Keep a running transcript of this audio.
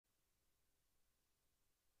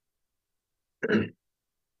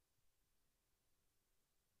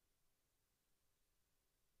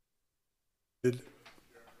Good.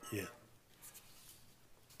 Yeah.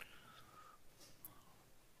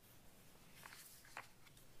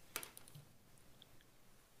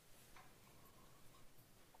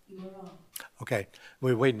 Okay,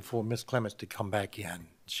 we're waiting for Ms. Clements to come back in.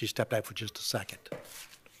 She stepped out for just a second. Okay.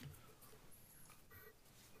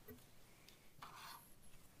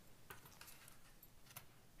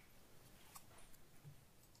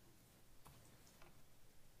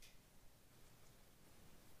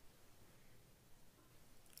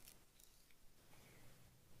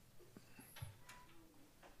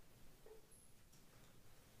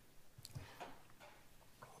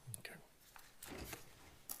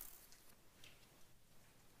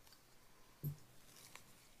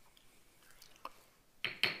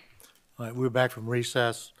 All right, we're back from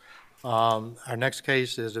recess. Our next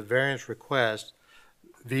case is a variance request,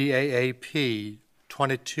 VAAP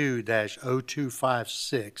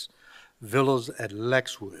 22-0256, Villas at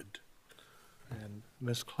Lexwood. And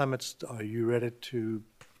Ms. Clements, are you ready to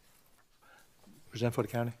present for the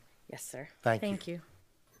county? Yes, sir. Thank Thank you.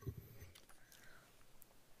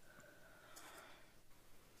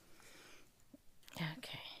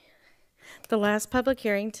 Okay. The last public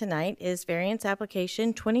hearing tonight is variance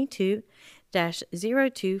application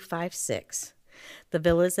 22-0256, the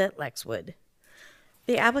Villas at Lexwood.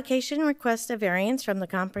 The application requests a variance from the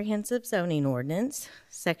Comprehensive Zoning Ordinance,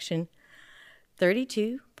 Section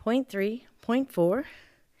 32.3.4,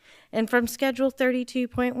 and from Schedule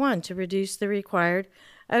 32.1 to reduce the required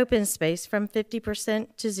open space from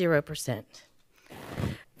 50% to 0%.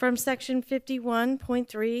 From Section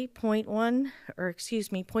 51.3.1, or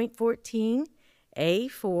excuse me,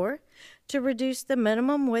 .14A4, to reduce the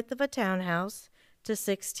minimum width of a townhouse to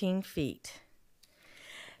 16 feet.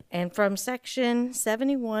 And from Section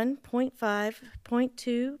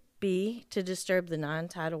 71.5.2B to disturb the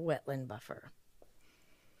non-tidal wetland buffer.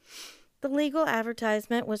 The legal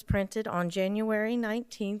advertisement was printed on January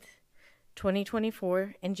 19th,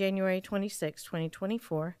 2024 and January 26,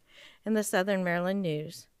 2024 in the Southern Maryland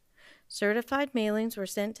News. Certified mailings were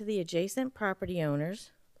sent to the adjacent property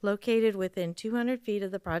owners located within 200 feet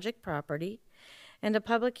of the project property, and a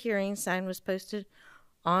public hearing sign was posted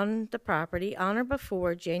on the property on or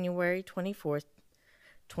before January 24th,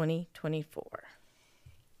 2024.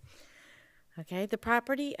 Okay, the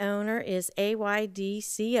property owner is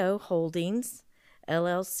AYDCO Holdings,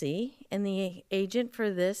 LLC, and the agent for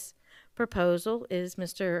this proposal is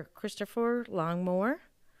Mr. Christopher Longmore,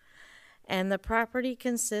 and the property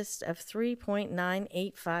consists of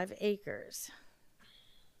 3.985 acres.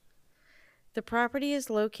 The property is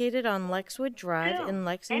located on Lexwood Drive in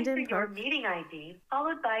Lexington Park. Enter your meeting ID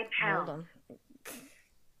followed by pound. Hold on.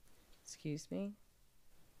 Excuse me.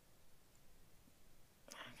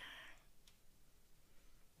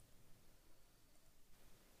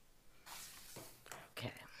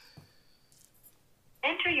 Okay.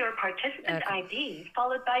 Enter your participant ID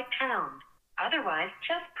followed by pound. Otherwise,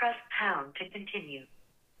 just press pound to continue.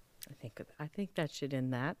 I think that should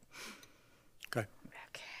end that. Okay.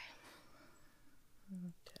 Okay.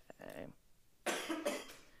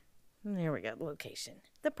 And there we go, location.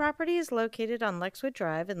 The property is located on Lexwood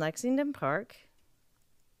Drive in Lexington Park.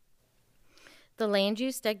 The land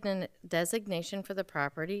use designation for the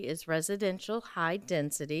property is residential high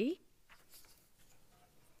density.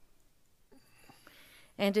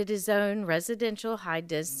 And it is zoned residential high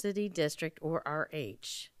density district, or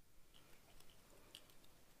RH.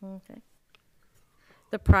 Okay.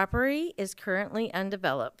 The property is currently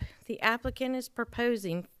undeveloped. The applicant is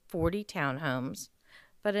proposing 40 townhomes,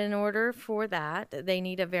 but in order for that, they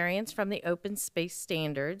need a variance from the open space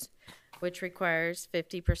standards, which requires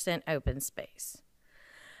 50% open space.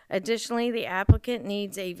 Additionally, the applicant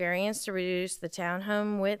needs a variance to reduce the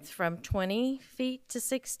townhome width from 20 feet to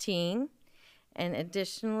 16, and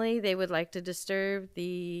additionally, they would like to disturb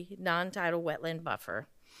the non-tidal wetland buffer.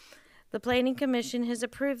 The Planning Commission has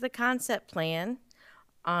approved the concept plan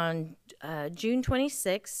on June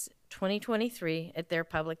 26, 2023 at their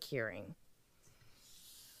public hearing.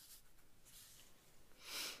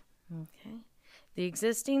 Okay. The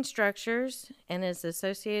existing structures and its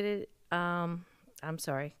associated, I'm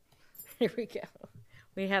sorry, here we go.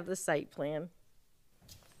 We have the site plan.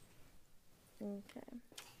 Okay.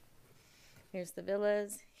 Here's the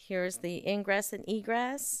villas. Here's the ingress and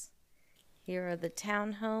egress. Here are the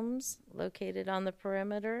townhomes located on the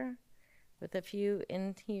perimeter with a few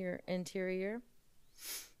interior.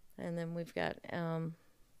 And then we've got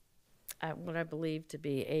what I believe to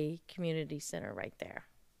be a community center right there.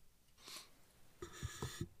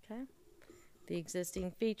 Okay. The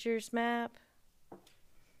existing features map.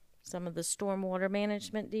 some of the stormwater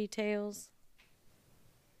management details.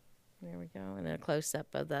 There we go, and then a close-up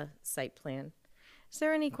of the site plan. Is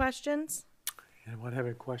there any questions? Anyone have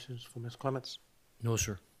any questions for Ms. Clements? No,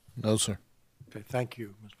 sir. No, sir. Okay, thank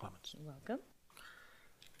you, Ms. Clements. You're welcome.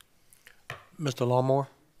 Mr. Longmore?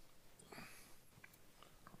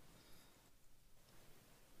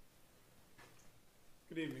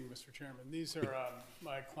 Good evening, Mr. Chairman. These are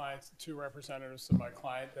my clients, the two representatives of my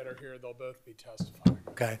client that are here. They'll both be testifying.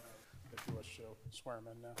 Okay, If you wish to swear them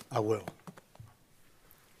in now. I will.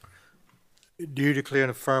 Do you declare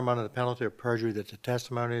and affirm under the penalty of perjury that the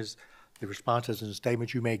testimonies, the responses, and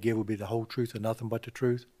statements you may give will be the whole truth and nothing but the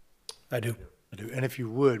truth? I do. I do. And if you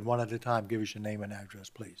would, one at a time, give us your name and address,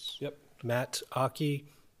 please. Yep. Matt Aki.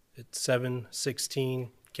 It's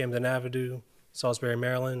 716 Camden Avenue, Salisbury,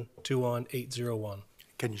 Maryland, 21801.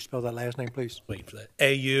 Can you spell that last name, please? Wait for that.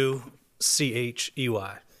 A-U-C-H-E-Y.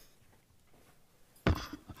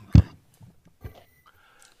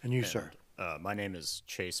 And you, sir? My name is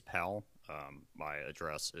Chase Powell. My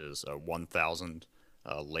address is 1000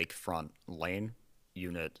 Lakefront Lane,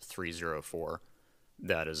 Unit 304.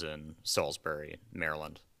 That is in Salisbury,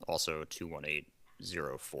 Maryland, also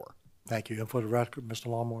 21804. Thank you. And for the record, Mr.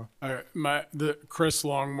 Longmore? All right, Chris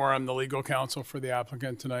Longmore, I'm the legal counsel for the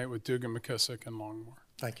applicant tonight with Dugan McKissick and Longmore.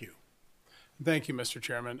 Thank you. Thank you, Mr.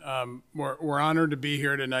 Chairman. We're honored to be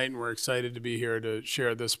here tonight, and we're excited to be here to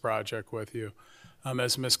share this project with you.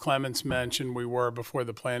 As Ms. Clements mentioned, we were before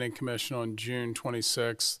the Planning Commission on June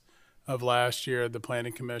 26th of last year. The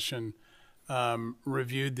Planning Commission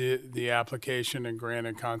reviewed the application and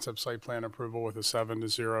granted concept site plan approval with a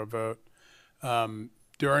 7-0 vote.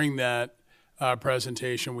 During that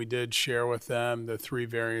presentation, we did share with them the 3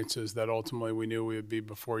 variances that ultimately we knew we would be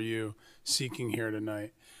before you seeking here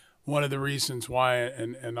tonight. One of the reasons why,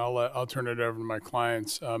 and I'll turn it over to my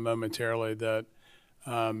clients momentarily, that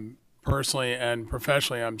personally and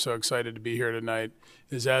professionally I'm so excited to be here tonight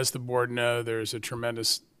is, as the board know, there's a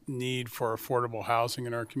tremendous need for affordable housing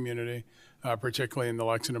in our community, particularly in the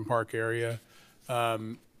Lexington Park area.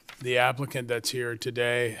 The applicant that's here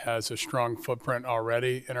today has a strong footprint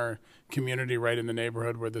already in our community, right in the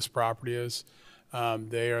neighborhood where this property is.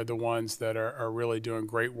 They are the ones that are really doing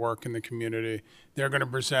great work in the community. They're going to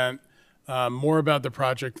present more about the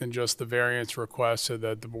project than just the variance request so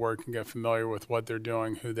that the board can get familiar with what they're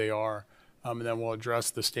doing, who they are, and then we'll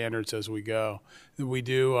address the standards as we go. We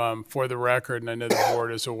do, for the record, and I know the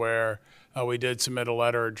board is aware, we did submit a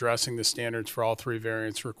letter addressing the standards for all 3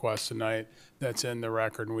 variance requests tonight. That's in the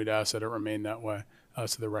record, and we'd ask that it remain that way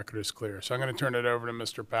so the record is clear. So I'm going to turn it over to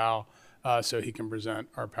Mr. Powell so he can present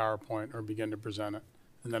our PowerPoint or begin to present it,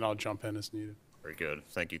 and then I'll jump in as needed. Very good.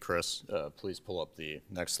 Thank you, Chris. Please pull up the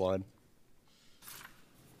next slide.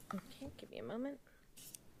 Okay, give me a moment.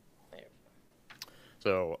 There.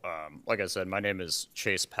 So, like I said, my name is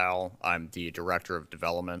Chase Powell. I'm the Director of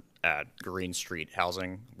Development at Green Street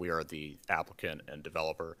Housing. We are the applicant and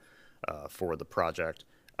developer for the project.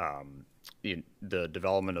 The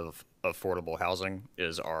development of affordable housing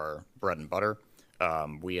is our bread and butter.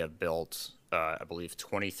 We have built, I believe,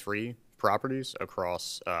 23 properties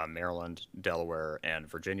across Maryland, Delaware, and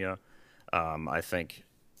Virginia. I think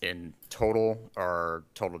in total, our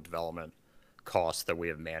total development cost that we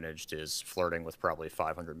have managed is flirting with probably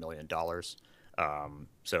 $500 million.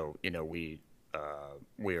 So, you know, we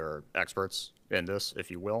are experts in this, if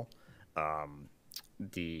you will.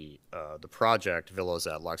 The project, Villas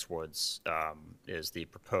at Lexwoods, is the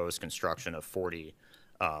proposed construction of 40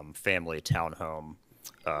 family townhome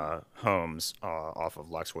homes off of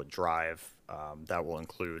Lexwood Drive. That will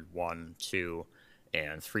include 1, 2,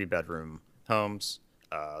 and 3-bedroom homes.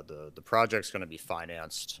 The project's going to be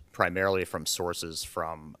financed primarily from sources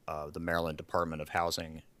from the Maryland Department of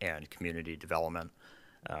Housing and Community Development.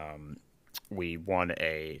 We won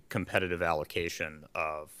a competitive allocation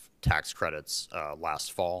of tax credits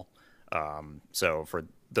last fall. So for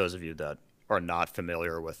those of you that are not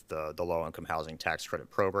familiar with the low-income housing tax credit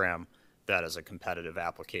program, that is a competitive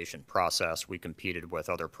application process. We competed with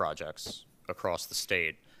other projects across the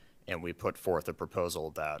state, and we put forth a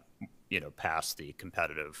proposal that, you know, passed the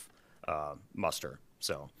competitive muster.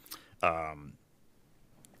 So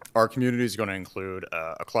our community is going to include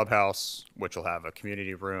a clubhouse, which will have a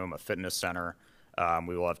community room, a fitness center.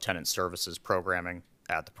 We will have tenant services programming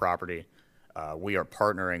at the property. We are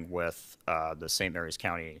partnering with the St. Mary's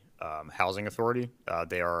County Housing Authority.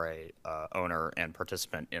 They are a owner and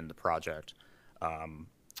participant in the project.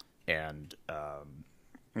 And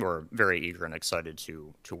we're very eager and excited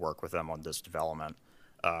to work with them on this development.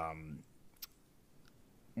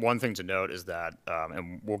 one thing to note is that,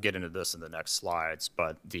 and we'll get into this in the next slides,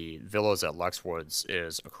 but the Villas at Lexwoods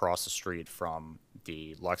is across the street from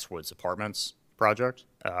the Lexwoods Apartments project,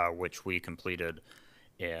 which we completed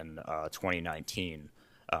in 2019.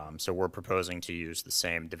 So we're proposing to use the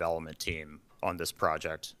same development team on this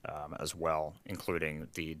project as well, including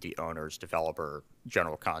the owners, developer,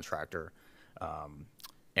 general contractor,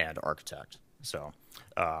 and architect. So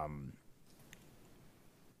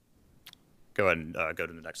go ahead and go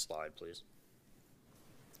to the next slide, please.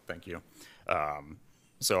 Thank you.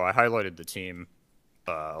 So I highlighted the team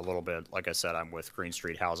a little bit. Like I said, I'm with Green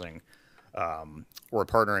Street Housing. We're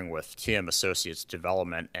partnering with TM Associates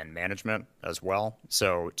Development and Management as well.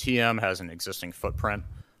 So TM has an existing footprint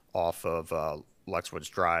off of Lexwoods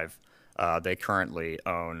Drive. They currently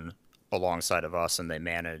own alongside of us, and they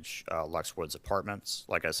manage Lexwoods Apartments.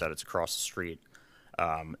 Like I said, it's across the street.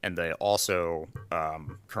 And they also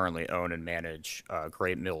currently own and manage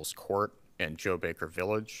Great Mills Court in Joe Baker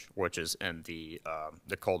Village, which is in the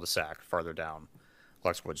cul-de-sac farther down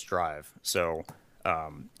Lexwoods Drive. So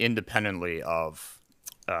independently of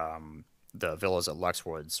the villas at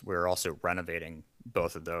Lexwoods, we're also renovating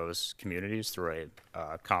both of those communities through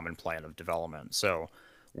a common plan of development. So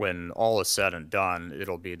when all is said and done,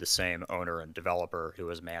 it'll be the same owner and developer who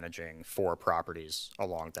is managing 4 properties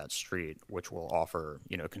along that street, which will offer,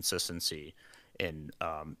 you know, consistency in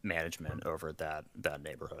management over that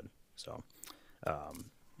neighborhood. So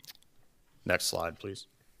next slide, please.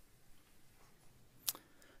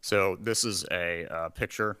 So this is a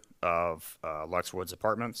picture of Lexwoods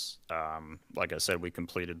Apartments. Like I said, we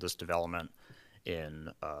completed this development in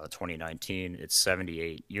 2019. It's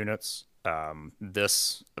 78 units.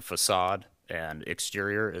 This facade and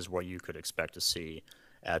exterior is what you could expect to see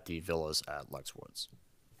at the villas at Lexwoods.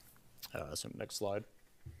 So next slide.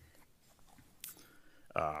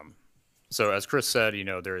 So as Chris said, you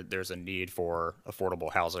know, there's a need for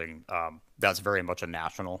affordable housing. That's very much a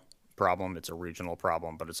national problem. It's a regional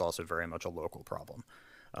problem, but it's also very much a local problem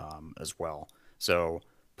as well. So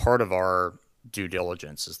part of our due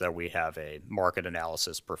diligence is that we have a market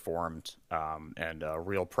analysis performed and a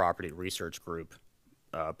real property research group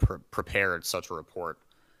prepared such a report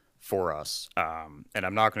for us. And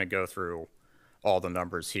I'm not going to go through all the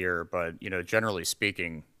numbers here, but, you know, generally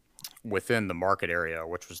speaking, within the market area,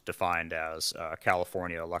 which was defined as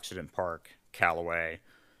California, Lexington Park, Callaway,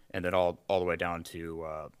 and then all the way down to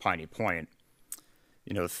Piney Point,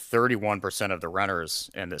 you know, 31% of the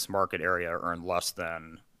renters in this market area earn less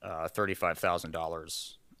than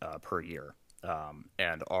 $35,000 per year.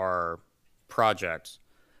 And our project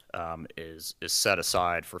is set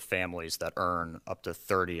aside for families that earn up to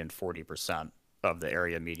 30 and 40% of the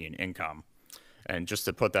area median income. And just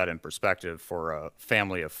to put that in perspective, for a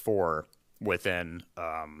family of 4 within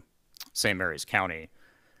St. Mary's County,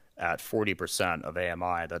 at 40% of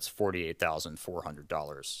AMI, that's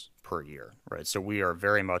 $48,400 per year, right? So we are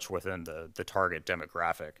very much within the target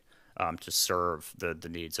demographic to serve the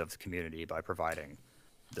needs of the community by providing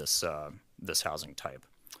this housing type.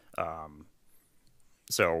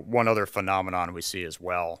 So one other phenomenon we see as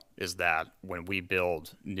well is that when we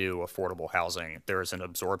build new affordable housing, there is an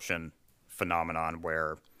absorption phenomenon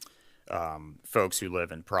where folks who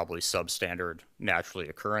live in probably substandard naturally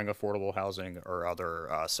occurring affordable housing or other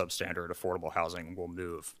substandard affordable housing will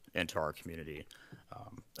move into our community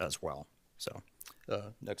as well. So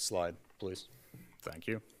next slide, please. Thank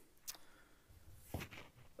you.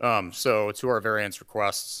 So to our variance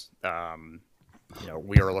requests, you know,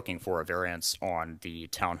 we are looking for a variance on the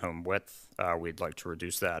townhome width. We'd like to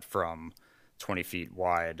reduce that from 20 feet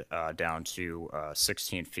wide down to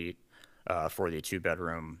 16 feet for the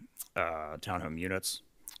 2-bedroom townhome units.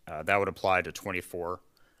 That would apply to 24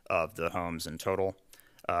 of the homes in total.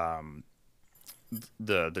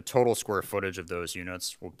 The total square footage of those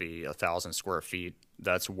units will be 1,000 square feet.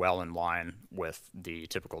 That's well in line with the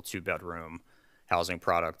typical 2-bedroom housing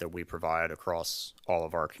product that we provide across all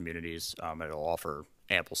of our communities. It'll offer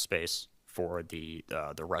ample space for the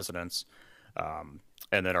residents.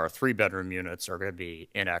 And then our 3-bedroom units are going to be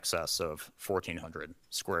in excess of 1,400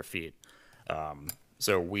 square feet.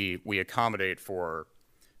 So we accommodate for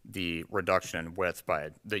the reduction in width by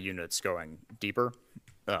the units going deeper.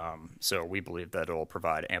 So we believe that it'll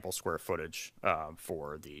provide ample square footage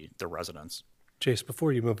for the residents. Chase,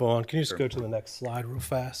 before you move on, can you just go to the next slide real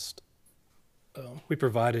fast? We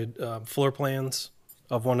provided floor plans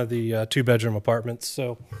of one of the 2-bedroom apartments.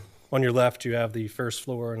 So on your left, you have the first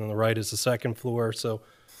floor, and on the right is the second floor. So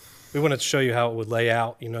we wanted to show you how it would lay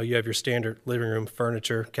out. You know, you have your standard living room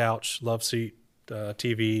furniture, couch, love seat,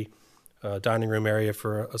 TV, dining room area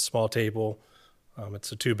for a small table,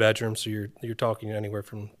 It's a 2-bedroom, so you're talking anywhere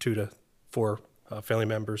from 2 to 4 family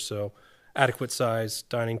members. So adequate size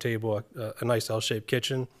dining table, a nice L-shaped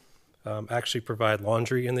kitchen. Actually provide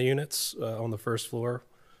laundry in the units on the first floor.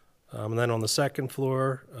 And then on the second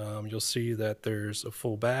floor, you'll see that there's a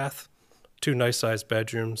full bath, 2 nice sized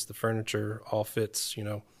bedrooms. The furniture all fits,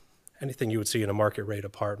 anything you would see in a market rate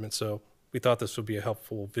apartment. So we thought this would be a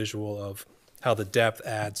helpful visual of how the depth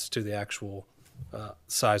adds to the actual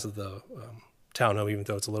size of the townhome, even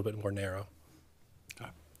though it's a little bit more narrow.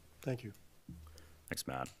 Thank you. Thanks,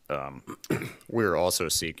 Matt. We're also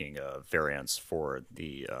seeking a variance for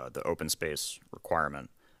the open space requirement,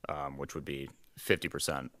 which would be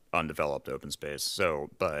 50% undeveloped open space. So,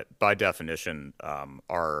 but by definition,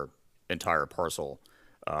 our entire parcel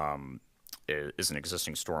is an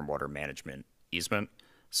existing stormwater management easement.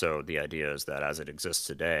 So the idea is that as it exists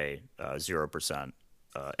today, 0%,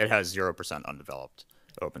 it has 0% undeveloped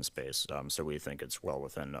open space. So we think it's well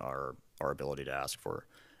within our ability to ask for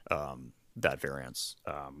that variance.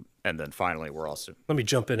 And then finally, we're also... Let me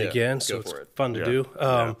jump in again, so go it's for it. fun to Yeah.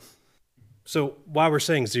 do. So while we're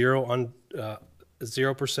saying 0%,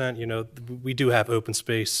 we do have open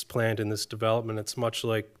space planned in this development. It's much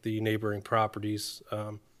like the neighboring properties.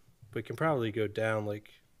 We can probably go down, can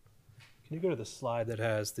you go to the slide that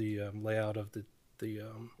has the layout of the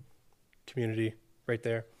community right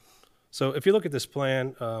there? So if you look at this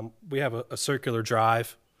plan, we have a circular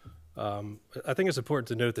drive. I think it's important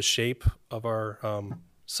to note the shape of our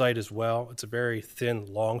site as well. It's a very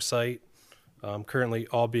thin, long site, currently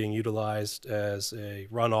all being utilized as a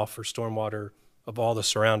runoff for stormwater of all the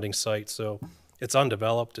surrounding sites. So it's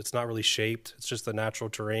undeveloped. It's not really shaped. It's just the natural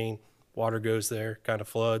terrain. Water goes there, kind of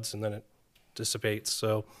floods, and then it dissipates.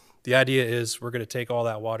 So the idea is we're going to take all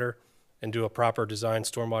that water and do a proper designed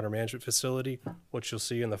stormwater management facility, which you'll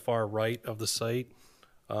see in the far right of the site.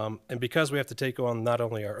 And because we have to take on not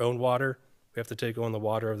only our own water, we have to take on the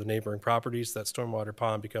water of the neighboring properties, that stormwater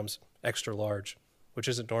pond becomes extra large, which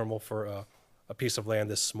isn't normal for a piece of land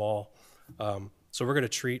this small. So we're going to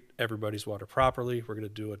treat everybody's water properly. We're going to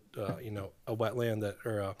do a wetland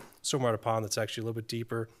or a stormwater pond that's actually a little bit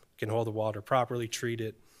deeper, can hold the water properly, treat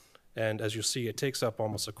it. And as you'll see, it takes up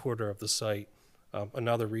almost a quarter of the site.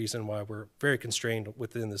 Another reason why we're very constrained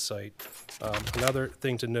within the site. Another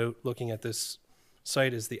thing to note looking at this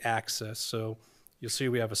site is the access. So you'll see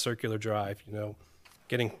we have a circular drive,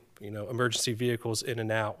 getting, emergency vehicles in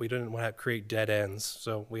and out. We didn't want to create dead ends.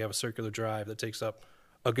 So we have a circular drive that takes up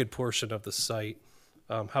a good portion of the site.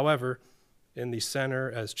 However, in the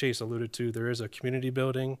center, as Chase alluded to, there is a community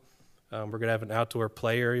building. We're going to have an outdoor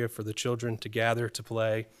play area for the children to gather to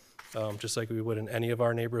play, just like we would in any of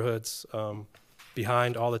our neighborhoods.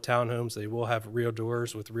 Behind all the townhomes, they will have rear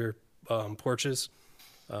doors with rear porches,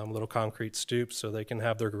 little concrete stoops, so they can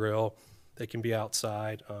have their grill. They can be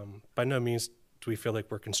outside. By no means do we feel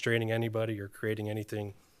like we're constraining anybody or creating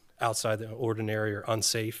anything outside the ordinary or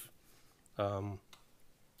unsafe.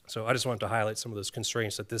 So I just wanted to highlight some of those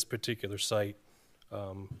constraints that this particular site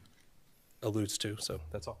alludes to. So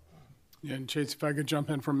that's all. Yeah, and Chase, if I could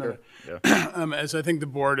jump in for a minute. Yeah. As I think the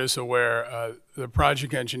board is aware, the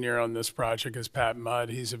project engineer on this project is Pat Mudd.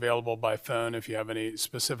 He's available by phone if you have any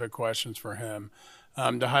specific questions for him.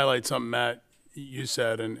 To highlight something, Matt, you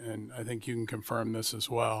said, and I think you can confirm this as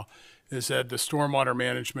well, is that the stormwater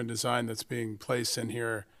management design that's being placed in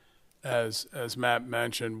here, as Matt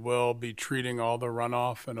mentioned, will be treating all the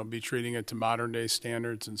runoff, and it'll be treating it to modern day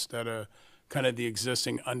standards instead of kind of the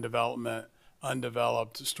existing undeveloped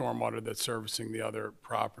stormwater that's servicing the other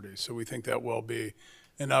properties. So we think that will be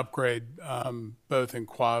an upgrade both in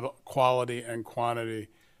quality and quantity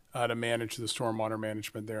to manage the stormwater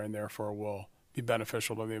management there, and therefore will be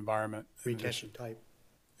beneficial to the environment. Retention type.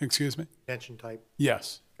 Excuse me? Retention type.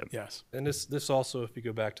 Yes, yes. And this also, if you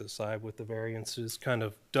go back to the slide with the variances, kind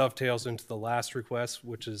of dovetails into the last request,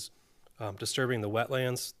 which is disturbing the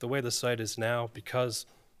wetlands. The way the site is now, because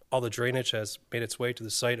all the drainage has made its way to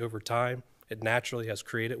the site over time, it naturally has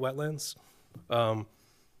created wetlands,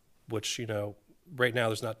 which, right now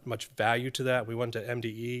there's not much value to that. We went to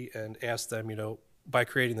MDE and asked them, by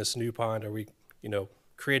creating this new pond, are we,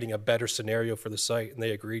 creating a better scenario for the site? And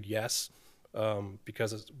they agreed yes,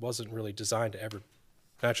 because it wasn't really designed to ever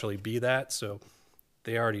naturally be that. So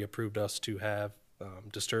they already approved us to have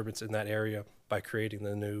disturbance in that area by creating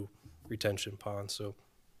the new retention pond. So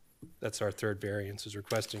that's our third variance, is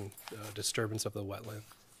requesting disturbance of the wetland.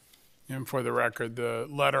 And for the record, the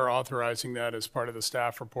letter authorizing that is part of the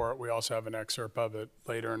staff report. We also have an excerpt of it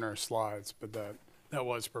later in our slides, but that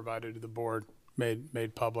was provided to the board,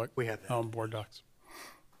 made public. We have that. On board docs.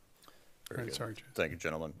 Very Right, good. sorry, Jay. Thank you,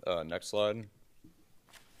 gentlemen. Next slide.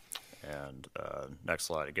 And next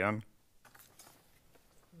slide again.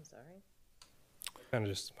 I'm sorry. Kind of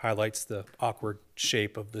just highlights the awkward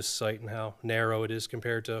shape of this site and how narrow it is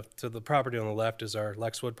compared to the property on the left is our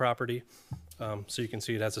Lexwood property. So you can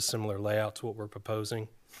see it has a similar layout to what we're proposing.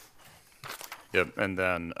 Yep, and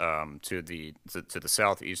then to the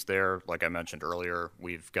southeast there, like I mentioned earlier,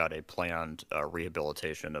 we've got a planned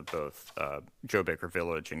rehabilitation of both Joe Baker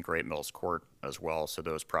Village and Great Mills Court as well. So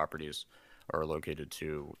those properties are located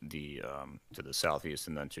to the southeast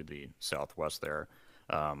and then to the southwest there.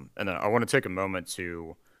 And then I want to take a moment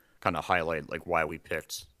to kind of highlight like why we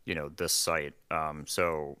picked this site.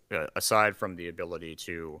 So aside from the ability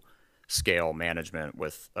to scale management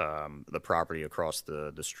with the property across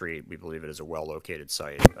the street, we believe it is a well-located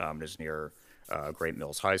site. It is near Great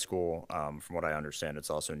Mills High School. From what I understand, it's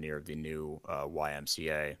also near the new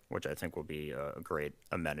YMCA, which I think will be a great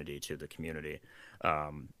amenity to the community.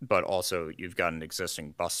 But also, you've got an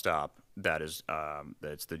existing bus stop that is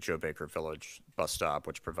that's the Joe Baker Village bus stop,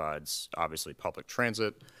 which provides obviously public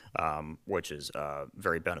transit, which is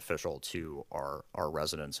very beneficial to our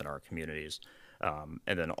residents and our communities. And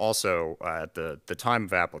then also at the time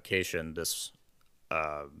of application, this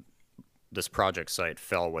project site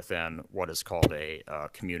fell within what is called a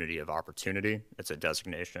community of opportunity. It's a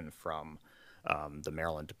designation from the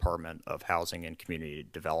Maryland Department of Housing and Community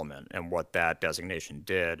Development. And what that designation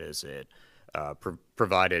did is it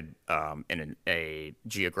provided a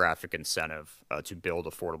geographic incentive to build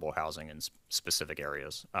affordable housing in specific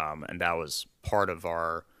areas. And that was part of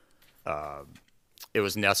our it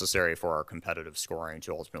was necessary for our competitive scoring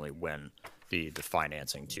to ultimately win the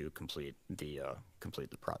financing to complete the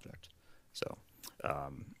project. So,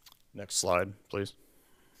 next slide, please.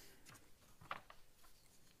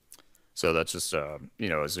 So that's just a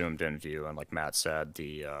zoomed in view, and like Matt said,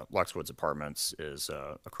 the Lexwoods Apartments is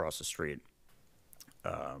across the street.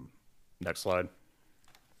 Next slide.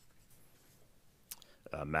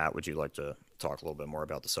 Matt, would you like to talk a little bit more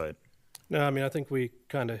about the site? No, I mean, I think we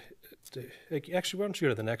kind of, actually, why don't you go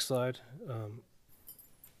to the next slide?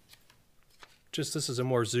 Just this is a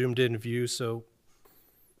more zoomed in view. So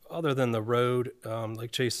other than the road,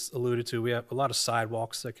 like Chase alluded to, we have a lot of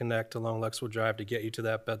sidewalks that connect along Lexwood Drive to get you to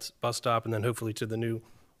that bus stop and then hopefully to the new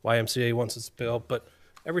YMCA once it's built. But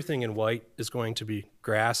everything in white is going to be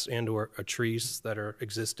grass and or trees that are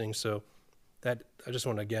existing. So that, I just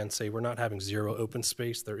want to again say we're not having zero open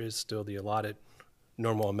space. There is still the allotted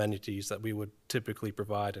normal amenities that we would typically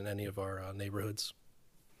provide in any of our neighborhoods.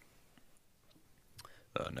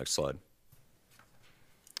 Next slide.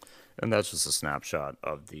 And that's just a snapshot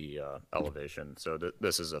of the elevation. So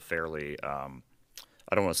this is a fairly, I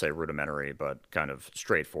don't want to say rudimentary, but kind of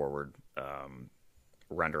straightforward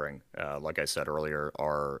rendering. Like I said earlier,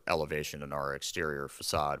 our elevation and our exterior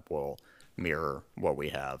facade will mirror what we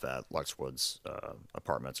have at Lexwood's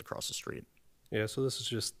apartments across the street. Yeah, so this is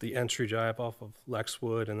just the entry drive off of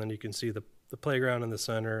Lexwood, and then you can see the playground in the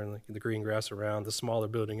center and the green grass around. The smaller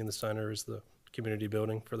building in the center is the community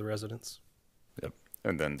building for the residents. Yep.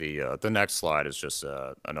 And then the next slide is just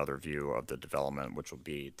another view of the development, which will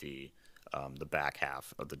be the back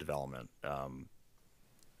half of the development. And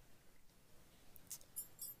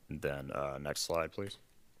then next slide, please.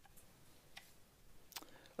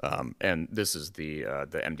 And this is the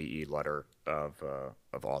MDE letter of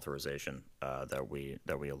authorization that we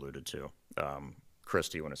alluded to. Chris,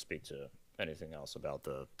 do you want to speak to anything else about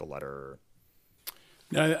the letter?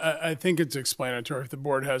 No, I think it's explanatory. If the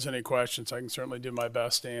board has any questions, I can certainly do my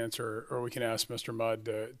best to answer, or we can ask Mr. Mudd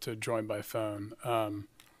to join by phone.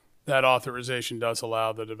 That authorization does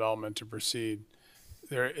allow the development to proceed.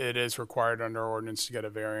 It is required under ordinance to get a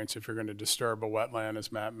variance if you're going to disturb a wetland,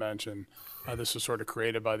 as Matt mentioned. This was sort of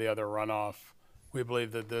created by the other runoff. We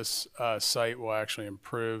believe that this site will actually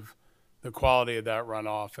improve the quality of that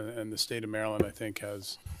runoff, and the state of Maryland, I think,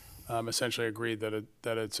 has essentially agreed that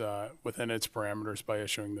it's within its parameters by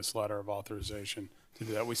issuing this letter of authorization to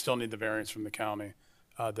do that. We still need the variance from the county,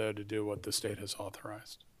 though, to do what the state has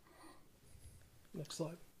authorized. Next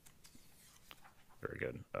slide. Very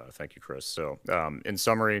good. Thank you, Chris. So in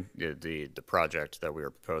summary, the project that we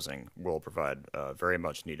are proposing will provide very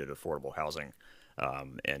much needed affordable housing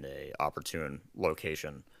in a opportune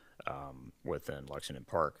location within Lexington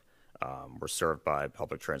Park. We're served by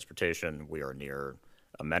public transportation. We are near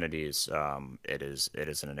amenities. It is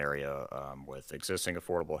in an area with existing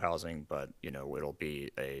affordable housing, but it'll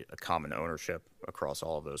be a common ownership across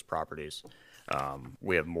all of those properties.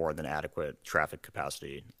 We have more than adequate traffic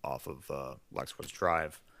capacity off of Lexwoods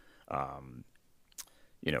Drive.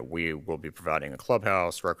 We will be providing a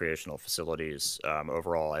clubhouse, recreational facilities.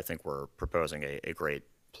 Overall, I think we're proposing a great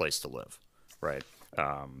place to live, right?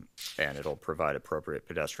 And it'll provide appropriate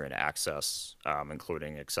pedestrian access,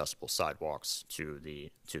 including accessible sidewalks to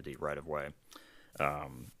the right-of-way.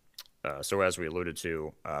 So as we alluded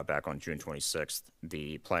to back on June 26th,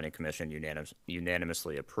 the Planning Commission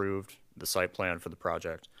unanimously approved the site plan for the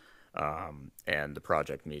project, and the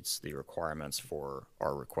project meets the requirements for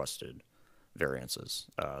our requested variances.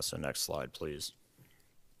 So next slide, please.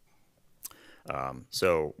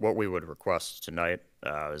 So what we would request tonight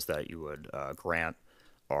is that you would grant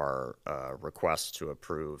our request to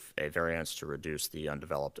approve a variance to reduce the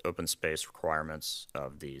undeveloped open space requirements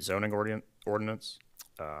of the zoning ordinance,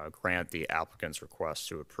 grant the applicant's request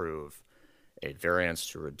to approve a variance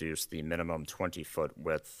to reduce the minimum 20-foot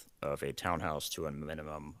width of a townhouse to a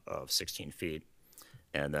minimum of 16 feet,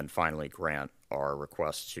 and then finally grant our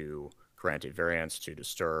request to grant a variance to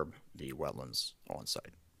disturb the wetlands on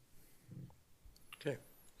site. Okay.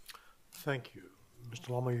 Thank you. Mr.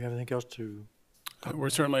 Longman, you have anything else to?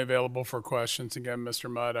 We're certainly available for questions. Again, Mr.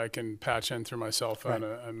 Mudd, I can patch in through my cell phone.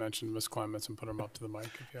 I mentioned Ms. Clements and put them up to the mic.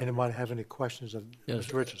 If you have Anybody have any questions of Yes.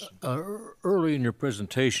 Mr. Richardson? Early in your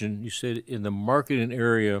presentation, you said in the marketing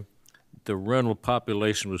area, the rental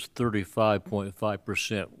population was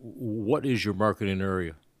 35.5%. What is your marketing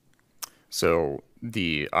area? So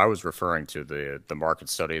I was referring to the market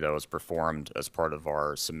study that was performed as part of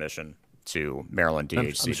our submission to Maryland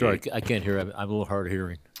DHCD. I'm sorry, I can't hear. I'm a little hard of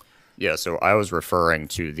hearing. Yeah, so I was referring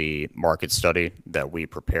to the market study that we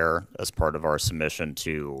prepare as part of our submission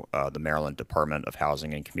to the Maryland Department of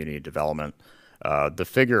Housing and Community Development. The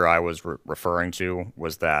figure I was referring to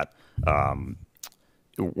was that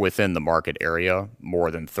within the market area, more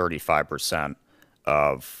than 37%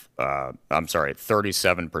 of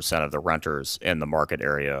the renters in the market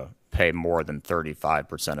area pay more than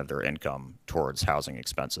 35% of their income towards housing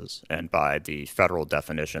expenses. And by the federal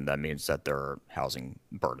definition, that means that they're housing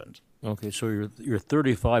burdened. Okay, so your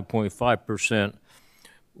 35.5%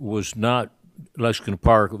 was not Lexington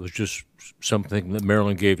Park. It was just something that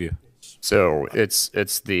Maryland gave you. So it's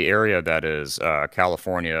the area that is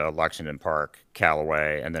California, Lexington Park,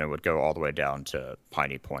 Callaway, and then it would go all the way down to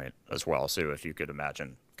Piney Point as well. So if you could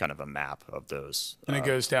imagine kind of a map of those. And it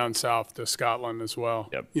goes down south to Scotland as well,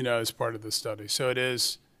 Yep. as part of the study. So it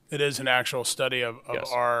is an actual study of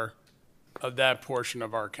Yes. of that portion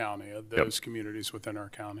of our county, of those communities within our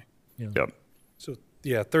county. Yep. So,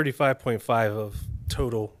 yeah, 35.5 of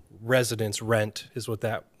total residence rent is what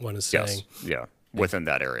that one is saying. Yes. Yeah. Within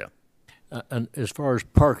that area. And as far as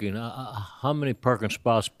parking, how many parking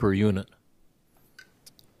spots per unit?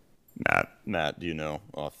 Matt, do you know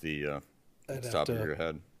off the I'd have top of to- your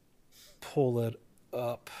head? Pull it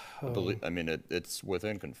up. I mean, it's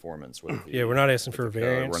within conformance with the. Yeah, we're not asking for a with the code.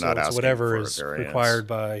 variance. We're So not it's asking whatever for a is variance. required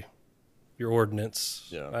by your ordinance.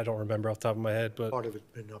 Yeah. I don't remember off the top of my head, but Part of it's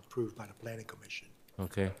been approved by the planning commission.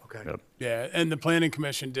 Okay. Okay. Yep. Yeah, and the planning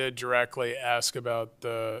commission did directly ask about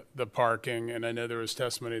the parking, and I know there was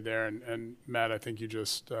testimony there, and Matt, I think you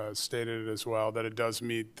just stated it as well, that it does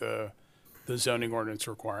meet the zoning ordinance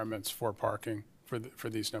requirements for parking for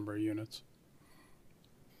these number of units.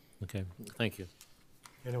 Okay, thank you.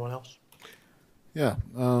 Anyone else? Yeah.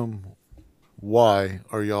 Why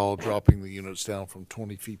are y'all dropping the units down from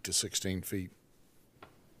 20 feet to 16 feet?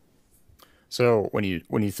 So when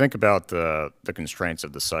you think about the constraints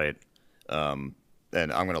of the site, and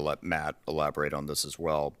I'm going to let Matt elaborate on this as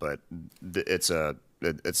well, but it's a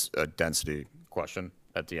density question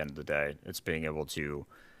at the end of the day. It's being able to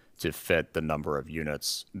fit the number of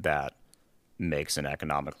units that makes an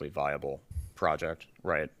economically viable project,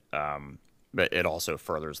 right? But it also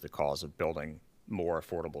furthers the cause of building more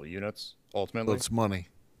affordable units ultimately. Well, it's money.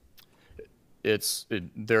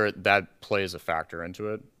 That plays a factor into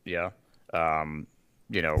it. Yeah. When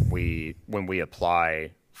we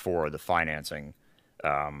apply for the financing,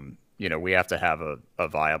 we have to have a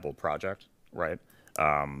viable project, right?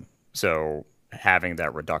 So having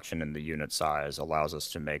that reduction in the unit size allows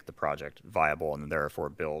us to make the project viable and therefore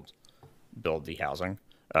build the housing.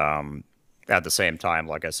 At the same time,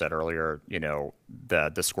 like I said earlier,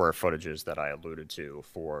 the square footages that I alluded to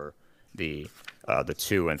for the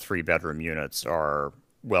 2 and 3 bedroom units are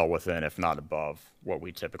well within, if not above, what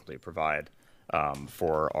we typically provide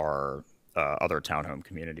for our other townhome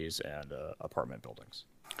communities and apartment buildings.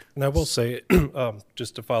 and I will say,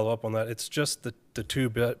 just to follow up on that, it's just the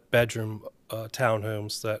 2-bedroom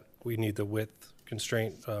townhomes that we need the width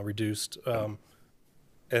constraint reduced.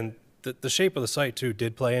 And the shape of the site too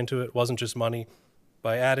did play into it. It wasn't just money.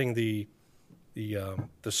 By adding the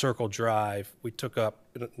circle drive, we took up.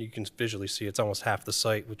 You can visually see it's almost half the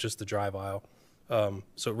site with just the drive aisle.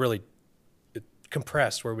 So it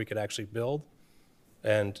compressed where we could actually build.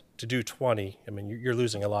 And to do 20, I mean, you're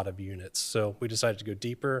losing a lot of units. So we decided to go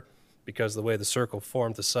deeper because the way the circle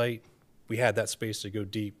formed the site, we had that space to go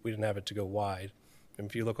deep. We didn't have it to go wide. And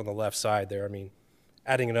if you look on the left side there, I mean,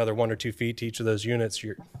 adding another 1 or 2 feet to each of those units,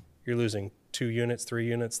 you're losing 2 units, 3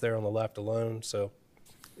 units there on the left alone. So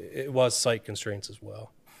it was site constraints as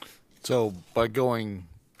well. So by going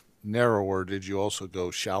narrower, did you also go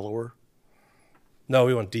shallower? No,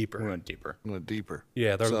 we went deeper. We went deeper. You went deeper.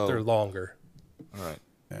 Yeah, So- they're longer All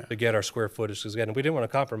right. to get our square footage. Because again, we didn't want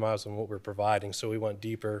to compromise on what we're providing, so we went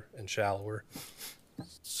deeper and shallower.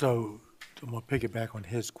 So I'm going to piggyback on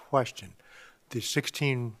his question. The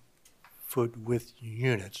 16-foot width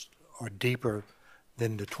units are deeper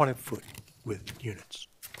than the 20-foot width units.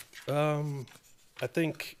 I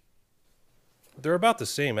think they're about the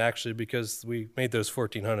same actually because we made those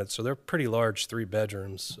 1,400, so they're pretty large 3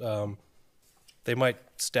 bedrooms. They might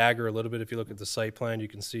stagger a little bit if you look at the site plan. You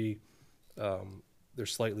can see they're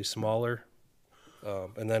slightly smaller,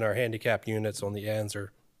 and then our handicap units on the ends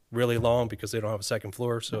are really long because they don't have a second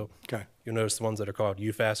floor. So Okay. you'll notice the ones that are called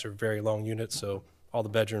UFAS are very long units. So all the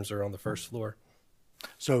bedrooms are on the first floor.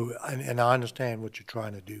 So, and I understand what you're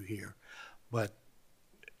trying to do here, but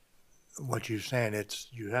what you're saying,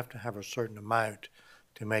 you have to have a certain amount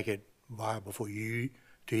to make it viable for you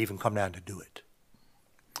to even come down to do it.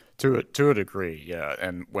 To a degree, yeah.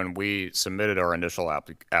 And when we submitted our initial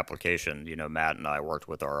application, Matt and I worked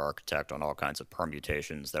with our architect on all kinds of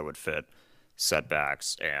permutations that would fit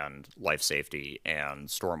setbacks and life safety and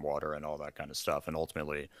stormwater and all that kind of stuff. And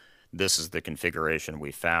ultimately, this is the configuration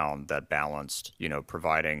we found that balanced,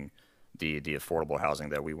 providing the affordable housing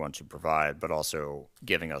that we want to provide, but also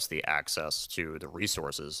giving us the access to the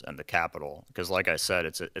resources and the capital. Because like I said,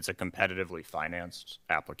 it's a competitively financed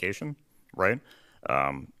application, right?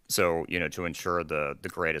 So, to ensure the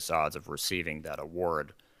greatest odds of receiving that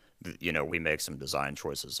award, we make some design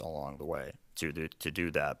choices along the way to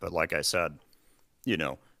do that. But like I said,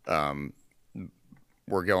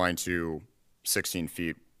 we're going to 16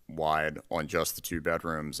 feet wide on just the 2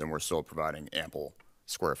 bedrooms, and we're still providing ample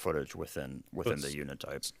square footage within the unit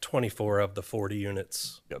types. 24 of the 40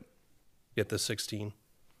 units Yep. get the 16.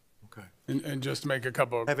 Okay. And just to make a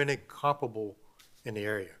couple of Have any comparable in the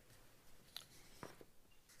area?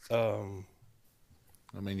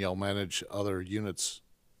 I mean, y'all manage other units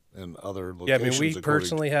in other Yeah, I locations. mean, we according-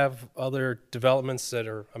 personally have other developments that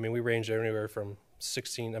are, I mean, we range anywhere from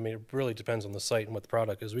 16, I mean, it really depends on the site and what the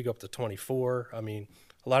product is. We go up to 24. I mean,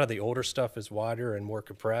 a lot of the older stuff is wider and more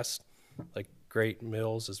compressed. Like Great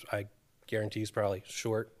Mills I guarantee is probably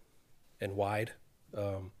short and wide.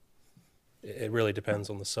 It really depends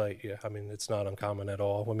on the site, yeah. I mean, it's not uncommon at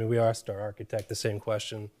all. I mean, we asked our architect the same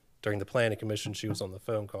question during the planning commission. She was on the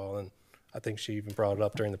phone call, and I think she even brought it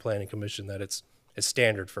up during the planning commission that it's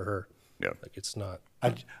standard for her. Yeah. Like it's not.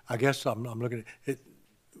 I guess I'm looking at it,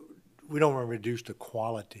 we don't want to reduce the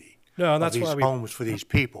quality No, and of that's these why we, homes for these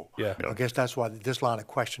people. Yeah. I guess that's why this line of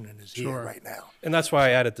questioning is here Sure. right now. and that's why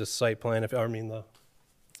I added this site plan, the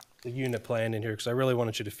unit plan in here, because I really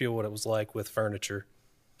wanted you to feel what it was like with furniture,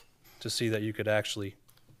 to see that you could actually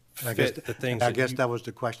And I guess, fit the things. and I that guess you- that was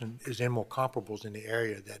the question, is there more comparables in the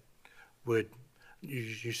area that would,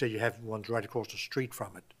 you said you have ones right across the street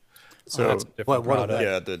from it. So that's a different what are product. they?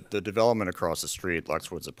 yeah, the development across the street,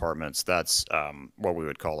 Lexwoods Apartments, that's what we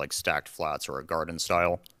would call like stacked flats or a garden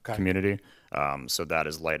style Okay. community. So that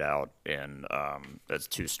is laid out in as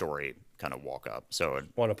 2-story kind of walk up. So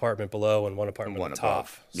One apartment below and one apartment One on top.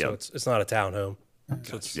 above. So Yep. it's not a townhome.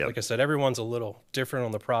 So it's, Yep. like I said, everyone's a little different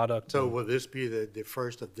on the product. So will this be the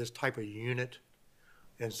first of this type of unit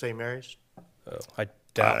in St. Mary's? I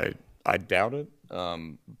doubt. I doubt it,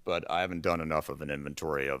 but I haven't done enough of an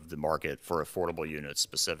inventory of the market for affordable units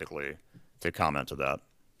specifically to comment to that.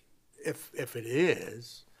 If it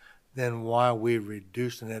is, then why are we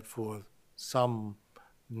reducing it for some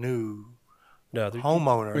new No,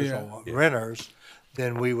 homeowners Yeah. or renters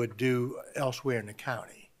than we would do elsewhere in the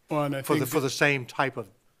county well, and I for think the same type of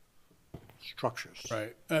structures?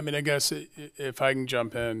 right. I mean, I guess if I can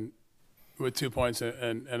jump in with 2 points,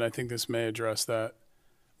 and I think this may address that.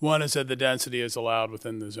 One is that the density is allowed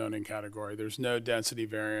within the zoning category. There's no density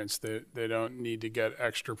variance. They don't need to get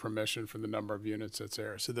extra permission for the number of units that's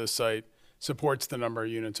there. So this site supports the number of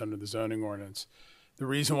units under the zoning ordinance. The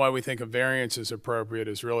reason why we think a variance is appropriate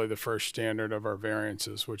is really the first standard of our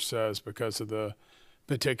variances, which says because of the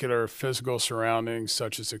particular physical surroundings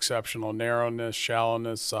such as exceptional narrowness,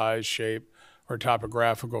 shallowness, size, shape, or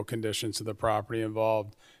topographical conditions of the property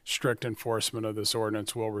involved, strict enforcement of this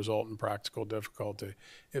ordinance will result in practical difficulty.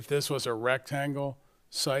 If this was a rectangle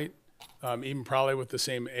site, even probably with the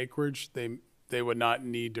same acreage, they would not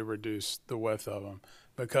need to reduce the width of them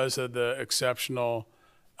because of the exceptional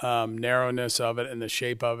narrowness of it and the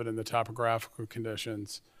shape of it and the topographical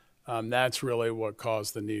conditions. That's really what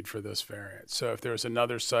caused the need for this variance. So if there's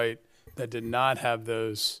another site that did not have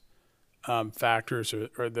those factors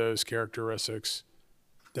or those characteristics,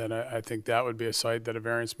 then I think that would be a site that a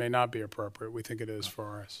variance may not be appropriate. We think it is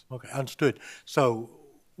for us. Okay, understood. So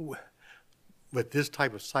with this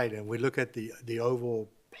type of site, and we look at the oval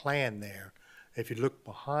plan there, if you look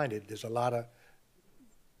behind it, there's a lot of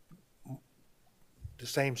the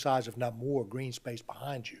same size, if not more, green space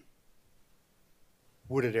behind you.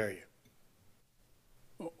 Wooded area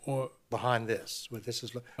Or behind this, where this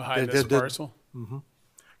is. behind this parcel?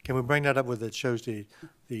 Can we bring that up with it shows the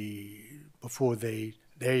before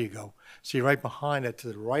there you go. See right behind it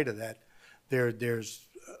to the right of that, there's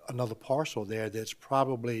another parcel there that's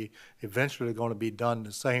probably eventually going to be done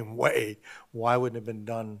the same way. Why wouldn't it have been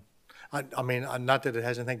done? I mean, not that it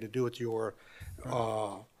has anything to do with your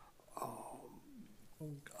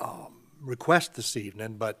request this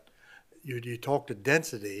evening, but you talked to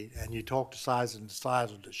density and you talked to size and the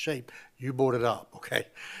size of the shape. You brought it up, okay?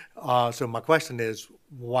 So my question is,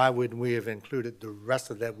 why wouldn't we have included the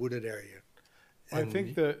rest of that wooded area? I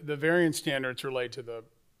think the variance standards relate to the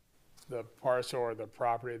parcel or the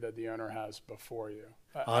property that the owner has before you.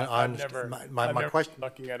 I I've never, understand. My I've never question. been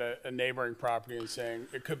looking at a neighboring property and saying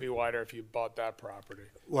it could be wider if you bought that property.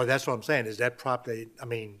 Well, that's what I'm saying, is that property, I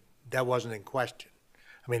mean, that wasn't in question.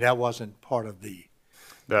 I mean, that wasn't part of the,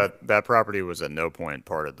 That property was at no point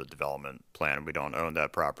part of the development plan. We don't own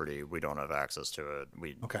that property. We don't have access to it.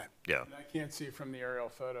 okay. Yeah. And I can't see from the aerial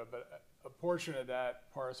photo, but a portion of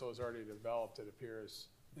that parcel is already developed, it appears,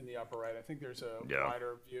 in the upper right. I think there's a Yeah.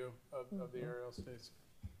 wider view of the aerial space.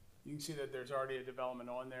 You can see that there's already a development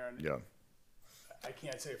on there, and Yeah. I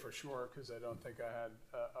can't say for sure because I don't think I had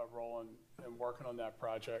a role in working on that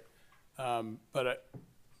project. But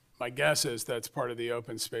my guess is that's part of the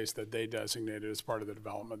open space that they designated as part of the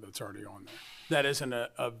development that's already on there. That isn't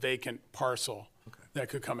a vacant parcel that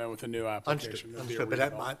could come in with a new application. That'd be a Understood, but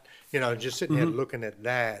that redevelopment. might, just sitting here looking at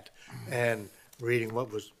that and reading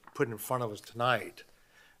what was put in front of us tonight,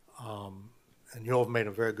 and you all have made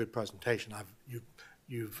a very good presentation.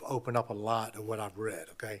 You've opened up a lot of what I've read,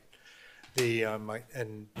 okay? You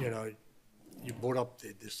brought up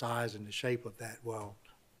the size and the shape of that. Well,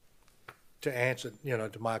 to answer,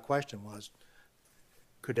 to my question was,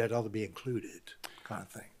 could that other be included, kind of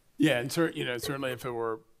thing? Yeah, and certainly if it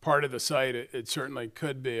were part of the site, it certainly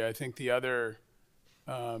could be. I think the other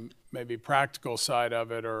maybe practical side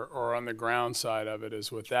of it or on the ground side of it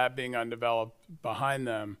is with that being undeveloped behind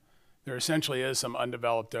them, there essentially is some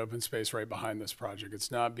undeveloped open space right behind this project.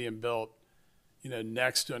 It's not being built,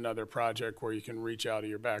 next to another project where you can reach out of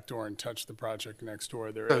your back door and touch the project next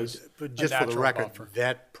door. There is But a just for the natural record, buffer.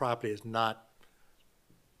 that property is not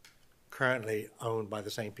currently owned by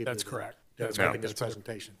the same people. That's correct. That's No. making this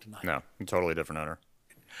presentation tonight. No, a totally different owner.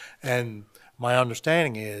 And my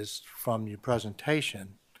understanding is, from your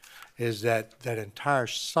presentation, is that that entire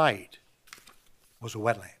site was a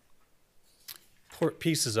wetland.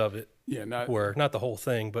 Pieces of it Yeah, were, not the whole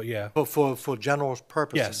thing, but yeah, But for general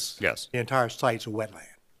purposes. Yes. The entire site's a wetland.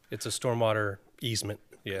 it's a stormwater easement,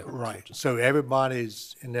 yeah. Right. So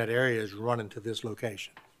everybody's in that area is running to this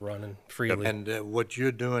location. Running freely, And what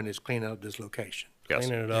you're doing is cleaning up this location, Yes.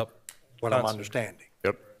 cleaning it up. what I'm Constantly. understanding.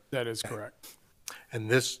 Yep. that is correct.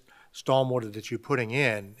 And this stormwater that you're putting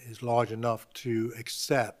in is large enough to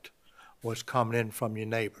accept what's coming in from your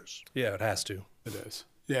neighbors. Yeah, it has to. It is.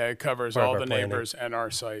 Yeah, it covers Part of all our the planning. neighbors and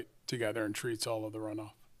our site together and treats all of the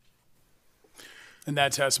runoff. And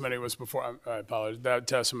that testimony was before, I apologize, that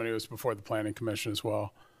testimony was before the planning commission as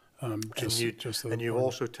well. Just so the And you've board-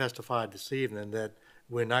 also testified this evening that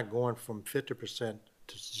we're not going from 50%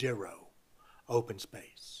 to 0 open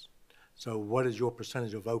space. So what is your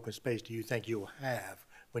percentage of open space do you think you'll have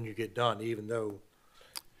when you get done, even though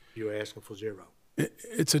you're asking for 0?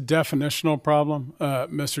 It's a definitional problem,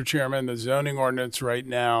 Mr. Chairman. The zoning ordinance right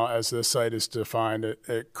now, as this site is defined,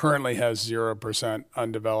 it currently has 0%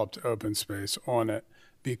 undeveloped open space on it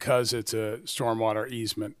because it's a stormwater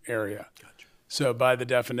easement area. Gotcha. So by the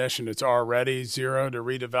definition, it's already 0 to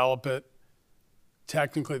redevelop it.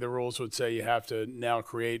 Technically, the rules would say you have to now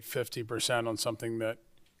create 50% on something that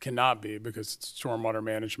cannot be because it's stormwater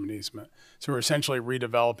management easement. So we're essentially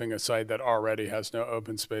redeveloping a site that already has no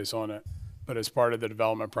open space on it. But as part of the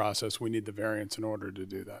development process, we need the variance in order to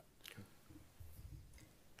do that.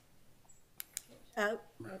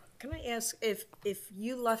 Can I ask, if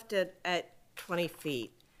you left it at 20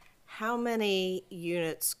 feet, how many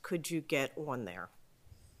units could you get on there?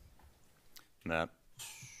 Matt?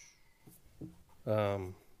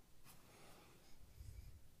 How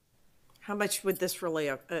much would this really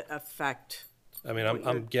affect? I mean,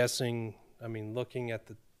 I'm guessing, I mean, looking at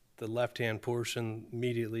the left-hand portion,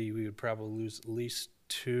 immediately we would probably lose at least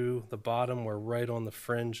 2. The bottom, we're right on the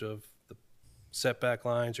fringe of the setback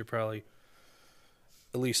lines. You're probably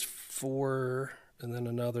at least 4, and then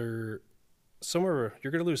another, somewhere,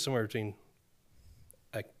 you're going to lose somewhere between,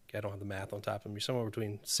 I don't have the math on top of me, somewhere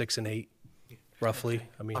between 6 and 8, roughly.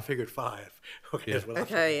 I mean, I figured 5. Okay. Yeah. Is what I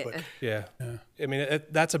Okay. figured, yeah. I mean,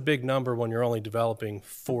 that's a big number when you're only developing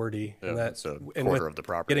 40. Yeah, and that's a and quarter with of the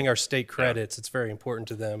property. Getting our state credits, it's very important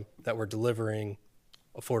to them that we're delivering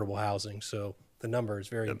affordable housing. So the number is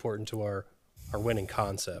very important to our winning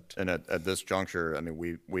concept. And at this juncture, I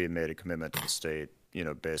mean, we made a commitment to the state,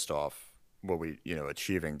 based off what we,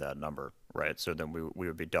 achieving that number, right? So then we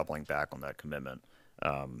would be doubling back on that commitment,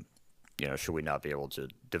 should we not be able to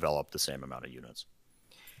develop the same amount of units.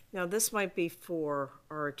 Now, this might be for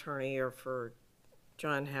our attorney or for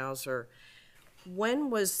John Hauser. When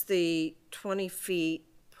was the 20 feet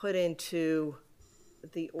put into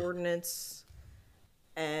the ordinance,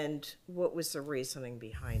 and what was the reasoning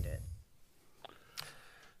behind it?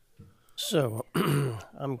 So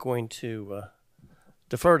I'm going to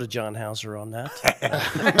defer to John Hauser on that,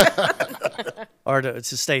 or to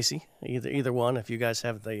Stacy, either one. If you guys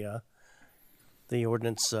have the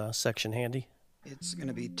ordinance section handy. It's going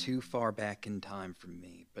to be too far back in time for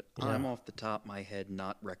me, but I'm off the top of my head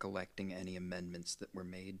not recollecting any amendments that were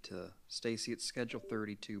made to Stacy. It's Schedule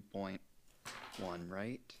 32.1,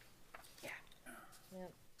 right? Yeah.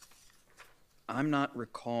 Yep. I'm not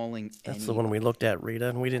recalling That's the one we looked at, Rita,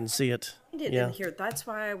 and we didn't see it. I didn't hear. That's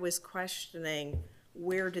why I was questioning,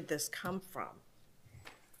 where did this come from?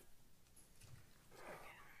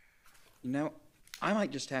 I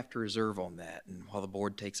might just have to reserve on that, and while the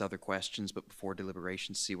board takes other questions, but before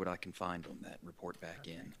deliberations, see what I can find on that and report back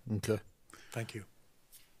in. Okay. Thank you.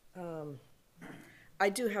 I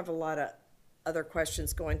do have a lot of other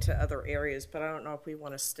questions going to other areas, but I don't know if we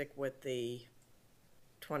want to stick with the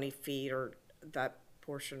 20 feet or that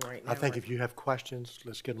portion right now. I think if you have questions,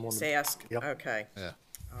 let's get them on. Just ask. Yep. Okay. Yeah.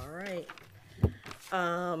 All right.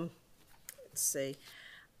 Let's see.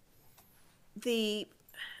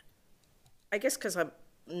 I guess because I'm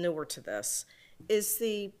newer to this, is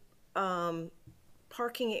the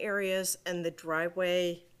parking areas and the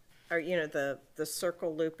driveway, or the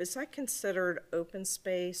circle loop, is that considered open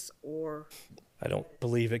space, or? I don't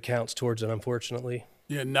believe it counts towards it, unfortunately.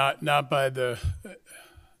 Yeah, not by the,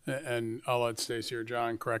 and I'll let Stacy or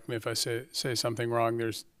John correct me if I say something wrong.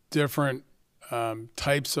 There's different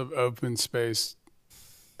types of open space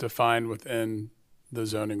defined within the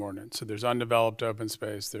zoning ordinance. So there's undeveloped open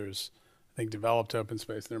space, there's, I think, developed open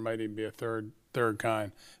space, there might even be a third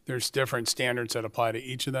kind. There's different standards that apply to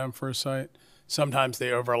each of them for a site. Sometimes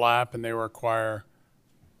they overlap and they require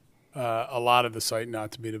a lot of the site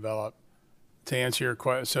not to be developed. To answer your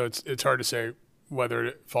question, so it's hard to say whether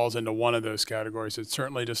it falls into one of those categories. It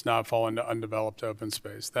certainly does not fall into undeveloped open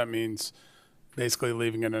space. That means basically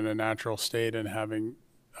leaving it in a natural state and having,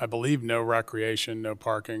 I believe, no recreation, no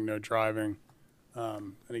parking, no driving.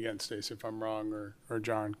 And again, Stacy, if I'm wrong, or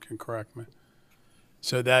John can correct me.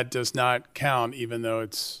 So that does not count, even though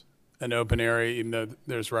it's an open area, even though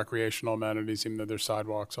there's recreational amenities, even though there's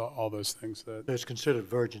sidewalks, all those things that. It's considered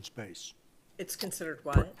virgin space. It's considered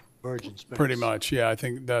what? Virgin space. Pretty much, yeah. I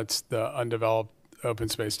think that's the undeveloped open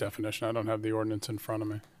space definition. I don't have the ordinance in front of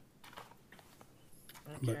me.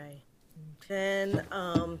 Okay. Then,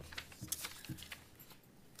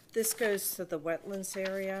 this goes to the wetlands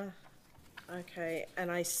area. Okay,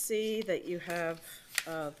 and I see that you have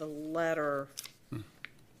the letter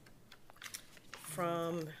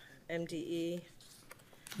from MDE.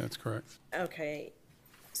 That's correct. Okay,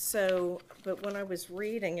 so, but when I was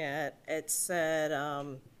reading it, it said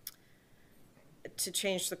to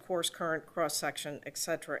change the course, current, cross-section, et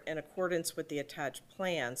cetera, in accordance with the attached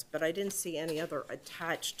plans, but I didn't see any other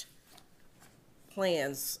attached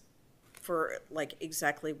plans for, like,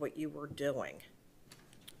 exactly what you were doing.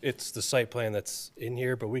 It's the site plan that's in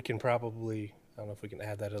here, but we can probably, I don't know if we can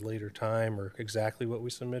add that at a later time or exactly what we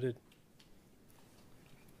submitted.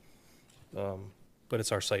 But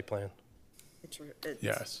it's our site plan.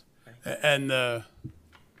 Yes. And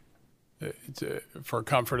for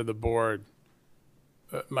comfort of the board,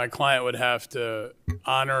 my client would have to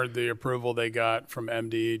honor the approval they got from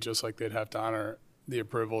MDE, just like they'd have to honor the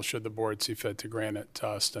approval should the board see fit to grant it to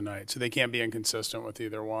us tonight. So they can't be inconsistent with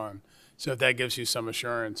either one. So if that gives you some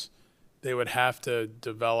assurance, they would have to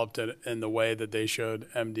develop it in the way that they showed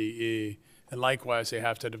MDE. And likewise, they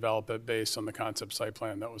have to develop it based on the concept site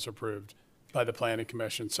plan that was approved by the planning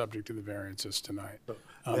commission, subject to the variances tonight.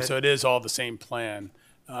 So it is all the same plan.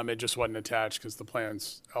 It just wasn't attached because the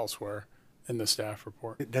plan's elsewhere in the staff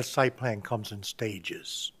report. That site plan comes in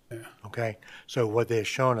stages. Yeah. Okay? So what they're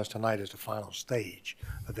showing us tonight is the final stage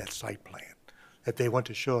of that site plan. If they want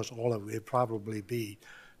to show us all of it, it'd probably be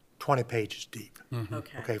 20 pages deep.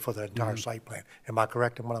 Okay, for the entire site plan. Am I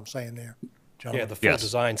correct in what I'm saying there, Yeah, gentlemen? the full Yes.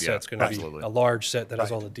 design Yeah, set's gonna be absolutely. a large set that has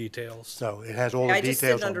Right. all the details. So it has all the I just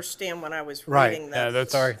details didn't on understand when I was Right. reading Yeah, this.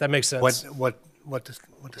 that's Sorry, that makes sense. what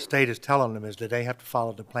the state is telling them is that they have to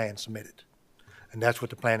follow the plan submitted. And that's what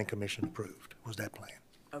the planning commission approved, was that plan.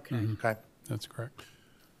 Okay. Okay? That's correct.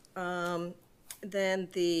 Then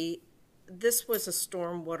this was a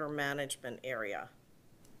stormwater management area.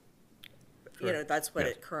 You know, that's what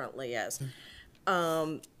it currently is.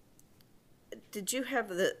 Did you have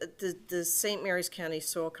the St. Mary's County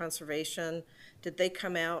Soil Conservation, did they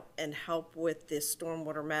come out and help with this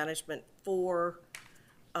stormwater management for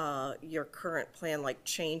your current plan, like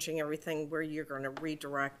changing everything where you're going to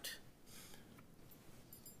redirect?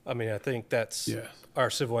 I mean, I think that's Yes. our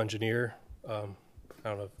civil engineer. I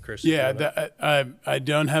don't know if Chris. Yeah, is doing that. I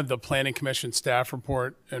don't have the planning commission staff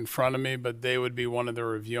report in front of me, but they would be one of the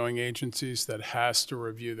reviewing agencies that has to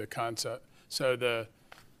review the concept. So the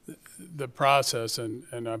process,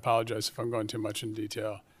 and I apologize if I'm going too much in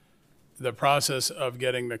detail, the process of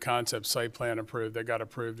getting the concept site plan approved that got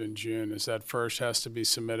approved in June is that first has to be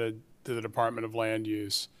submitted to the Department of Land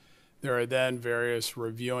Use. There are then various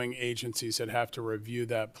reviewing agencies that have to review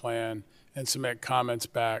that plan and submit comments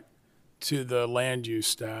back to the land use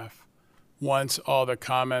staff. Once all the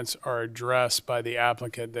comments are addressed by the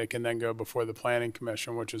applicant, they can then go before the planning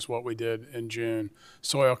commission, which is what we did in June.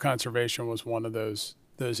 Soil conservation was one of those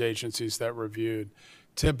agencies that reviewed.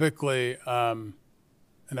 Typically, and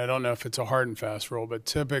I don't know if it's a hard and fast rule, but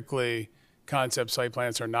typically concept site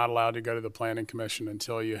plans are not allowed to go to the planning commission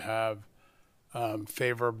until you have all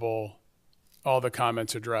the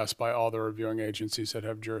comments addressed by all the reviewing agencies that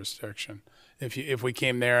have jurisdiction. If we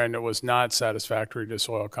came there and it was not satisfactory to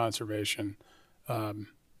soil conservation,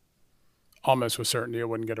 almost with certainty it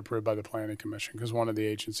wouldn't get approved by the planning commission because one of the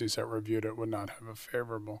agencies that reviewed it would not have a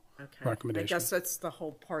favorable recommendation. I guess that's the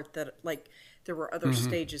whole part that, like, there were other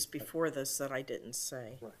stages before this that I didn't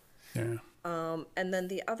say. Yeah. And then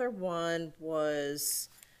the other one was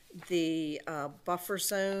the buffer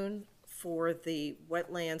zone for the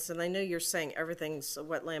wetlands. And I know you're saying everything's a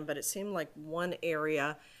wetland, but it seemed like one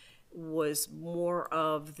area was more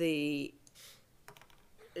of a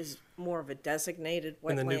designated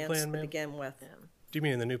In the new wetlands plan, to ma'am? begin with. Do you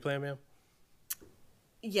mean in the new plan, ma'am?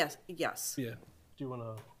 Yes. Yeah. Do you want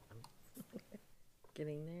to?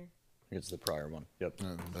 Getting there. It's the prior one. Yep.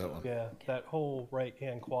 That one. Yeah, that whole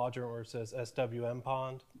right-hand quadrant where it says SWM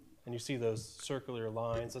pond, and you see those circular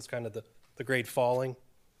lines, that's kind of the grade falling.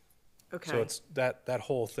 Okay. So it's that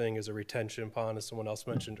whole thing is a retention pond, as someone else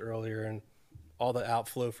mentioned earlier, and all the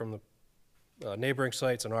outflow from the neighboring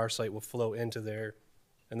sites and our site will flow into there.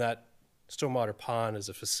 And that stormwater pond is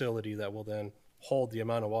a facility that will then hold the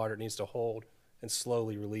amount of water it needs to hold and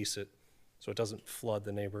slowly release it so it doesn't flood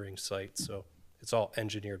the neighboring sites. So it's all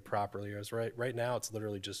engineered properly. Whereas right now, it's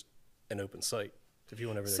literally just an open site. If you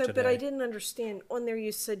went over there So, today. but I didn't understand, on there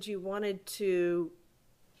you said you wanted to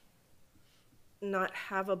not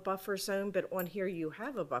have a buffer zone, but on here you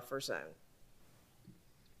have a buffer zone.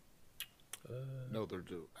 No, they're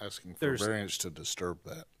asking for There's- variance to disturb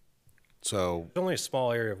that. So It's only a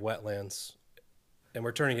small area of wetlands, and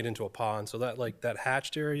we're turning it into a pond. So that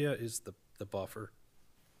hatched area is the buffer.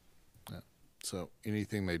 So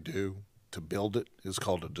anything they do to build it is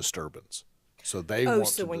called a disturbance. So they Oh, want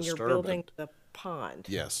so to when you're disturb building it. the pond.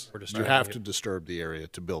 Yes, We're you disturbing have it. to disturb the area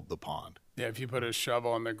to build the pond. Yeah, if you put a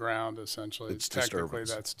shovel in the ground, essentially, It's technically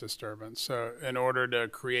disturbance. that's disturbance. So in order to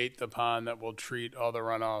create the pond that will treat all the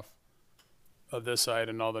runoff of this site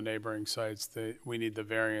and all the neighboring sites, we need the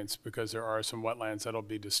variance because there are some wetlands that'll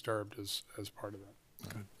be disturbed as part of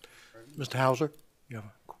that. Mr. Hauser, you have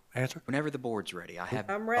an answer? Whenever the board's ready, I have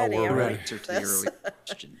I'm ready, a I'm ready answer for to the this. earlier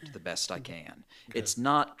question to the best I can. It's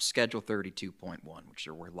not Schedule 32.1, which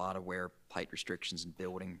are where a lot of where height restrictions and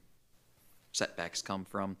building setbacks come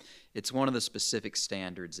from. It's one of the specific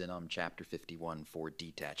standards in Chapter 51 for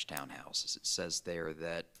detached townhouses. It says there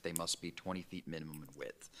that they must be 20 feet minimum in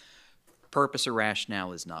width. Purpose or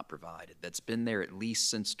rationale is not provided. That's been there at least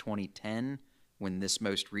since 2010, when this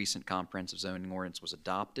most recent comprehensive zoning ordinance was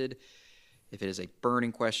adopted. If it is a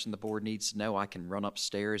burning question the board needs to know, I can run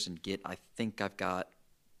upstairs and I think I've got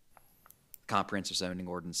comprehensive zoning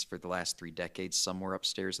ordinance for the last 3 decades somewhere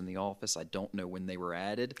upstairs in the office. I don't know when they were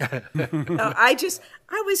added. No, I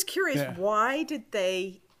was curious, Yeah. why did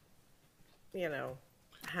they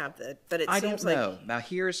have that, but it I seems don't like. know. Now,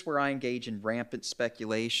 here's where I engage in rampant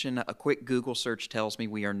speculation. A quick Google search tells me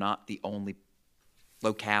we are not the only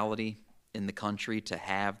locality in the country to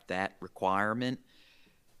have that requirement.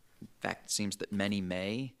 In fact, it seems that many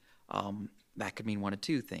may. That could mean one of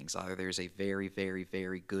two things. Either there's a very, very,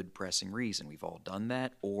 very good pressing reason we've all done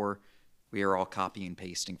that, or we are all copying and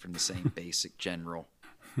pasting from the same basic general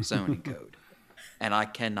zoning code. And I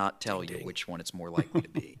cannot tell you which one it's more likely to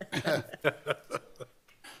be.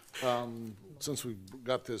 Since we've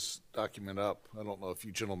got this document up, I don't know if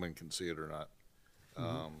you gentlemen can see it or not.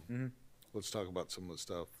 Let's talk about some of the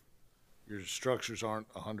stuff. Your structures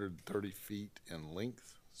aren't 130 feet in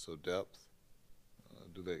length, so depth.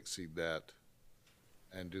 Do they exceed that?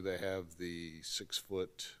 And do they have the 6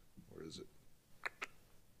 foot, where is it?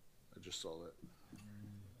 I just saw that.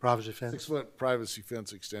 Privacy fence? 6 foot privacy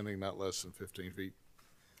fence extending not less than 15 feet.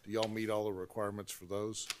 Do y'all meet all the requirements for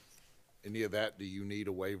those? Any of that, do you need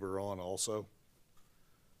a waiver on also?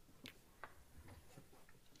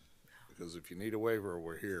 Because if you need a waiver,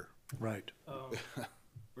 we're here. Right.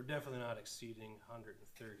 We're definitely not exceeding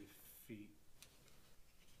 130 feet.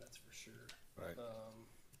 That's for sure. Right.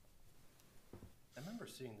 I remember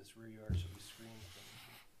seeing this rear yard should be screened.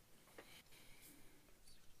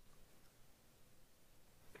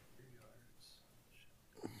 Rear yards.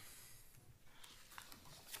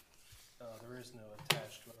 There is no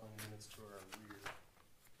attached dwelling units to our rear,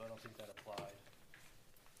 so I don't think that applied.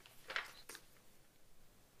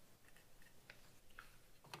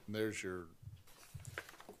 And there's your,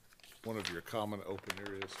 one of your common open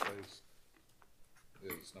area space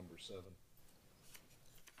is number 7.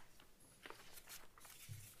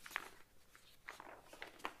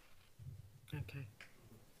 Okay.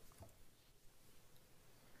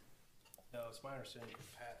 No, it's my understanding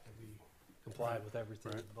that Pat that we complied with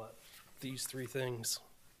everything, but these 3 things,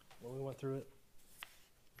 when we went through it.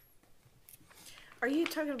 Are you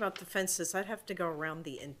talking about the fences? I'd have to go around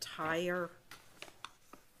the entire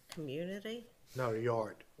community? No, the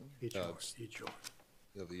yard, each No, yard, it's- each yard.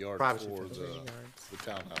 Yeah, the yard Privacy for fence. the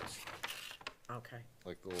townhouse, Okay,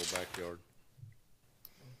 like the little backyard.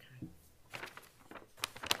 okay.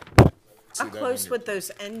 See How that close in your- would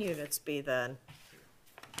those end units be then?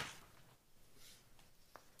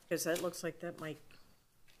 Because that looks like that might,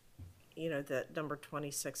 that number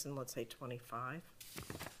 26 and let's say 25.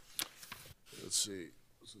 Let's see,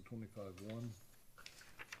 was it 25-1?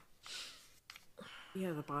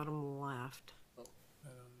 Yeah, the bottom left. I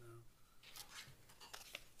don't know.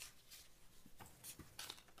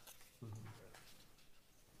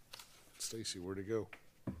 Stacy, where'd it go?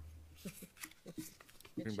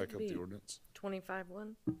 Bring back should up be. the ordinance.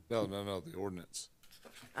 25-1? No, the ordinance.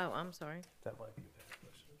 Oh, I'm sorry. That might be a bad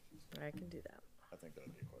question. I can do that. I think that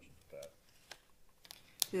would be a question for Pat.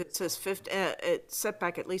 It says it's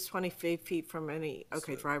setback at least 20 feet from any,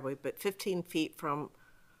 driveway, but 15 feet from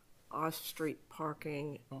off-street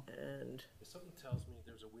parking and, If something tells me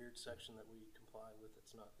there's a weird section that we comply with,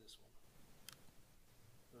 it's not this one.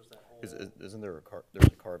 There's that whole, Isn't there there's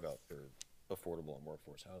a carve out for affordable and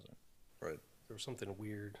workforce housing? Right. there was something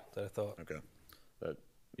weird that I thought Okay. That,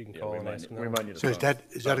 you can yeah, call we and might, ask them. we might need to. So is phone-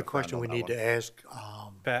 that phone a a question friend we on need that to ask?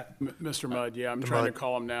 Pat, Mr. Mudd, yeah, I'm trying to Mudd.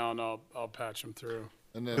 call him now, and I'll patch him through.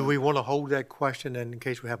 And Do then, we want to hold that question in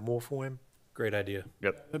case we have more for him? great idea.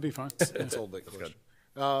 Yep. That'd be fine. let's hold that question.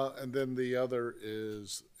 And then the other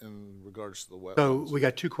is in regards to the wetlands. So we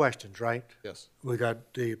got 2 questions, right? Yes, We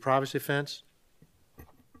got the privacy fence,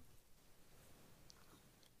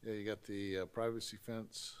 yeah, you got the privacy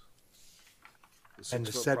fence. And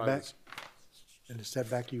the 6-foot setback? privacy- and the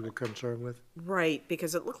setback you were concerned with? right,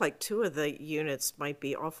 because it looked like 2 of the units might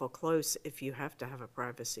be awful close if you have to have a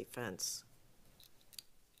privacy fence.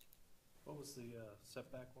 What was the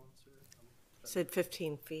setback one, sir? Said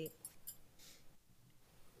 15 feet.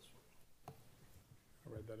 I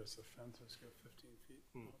read that as the fence, let's go 15 feet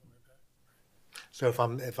all the way back. So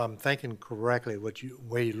if I'm thinking correctly,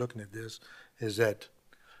 way you're looking at this is that,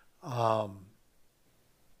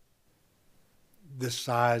 the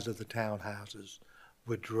size of the townhouses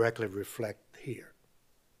would directly reflect here.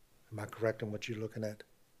 Am I correct in what you're looking at?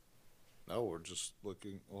 No, we're just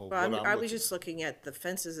looking, well, what Well, I'm I was looking, just looking at the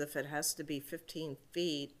fences, if it has to be 15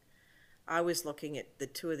 feet. I was looking at the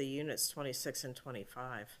 2 of the units, 26 and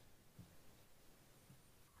 25.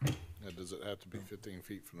 yeah, does it have to be 15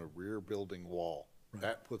 feet from the rear building wall?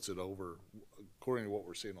 That puts it over, according to what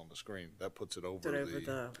we're seeing on the screen, that puts it over Put over the,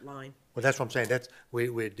 the line. Well, that's what I'm saying.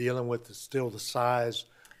 We're dealing with still the size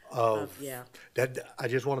of. Yeah. That, I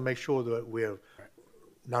just want to make sure that we're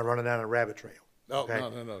not running down a rabbit trail. oh, okay?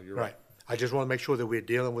 no, you're right. I just want to make sure that we're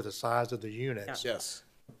dealing with the size of the units. Yes,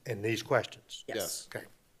 in these questions? Yes. Okay,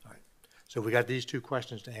 all right. So we got these two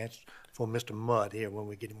questions to answer for Mr. Mudd here when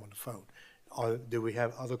we get him on the phone. Do we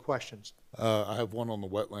have other questions? I have one on the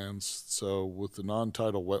wetlands. So with the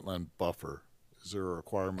non-tidal wetland buffer, is there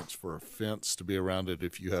requirements for a fence to be around it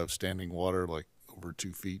if you have standing water, like over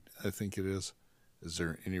 2 feet, I think it is? Is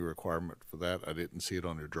there any requirement for that? I didn't see it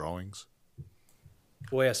on your drawings.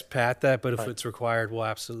 We'll ask Pat that, but if Right. it's required, we'll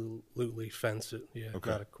absolutely fence it. Yeah, Okay.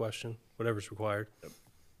 not a question. Whatever's required.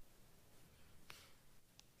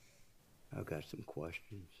 I've got some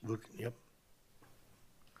questions. Luke, yep.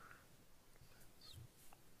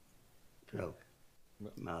 So,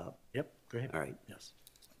 Yep, go ahead. all right. Yes.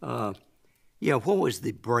 Yeah, what was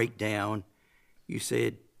the breakdown? You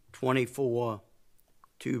said 24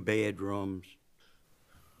 2 bedrooms.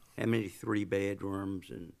 How many 3 bedrooms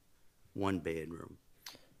and 1 bedroom?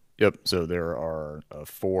 Yep. So there are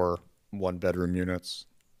 4 one-bedroom units.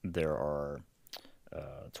 There are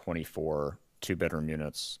 24 two-bedroom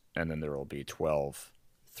units, and then there will be 12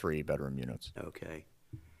 3-bedroom units. Okay.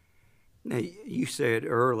 Now, you said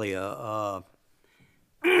earlier,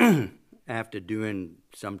 after doing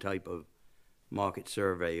some type of market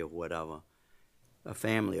survey or whatever, a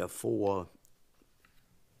family of 4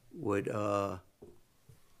 would,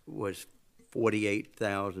 was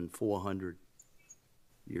 48,400.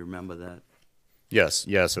 You remember that? Yes.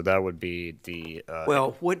 Yeah. So that would be the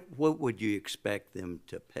Well, what would you expect them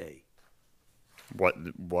to pay?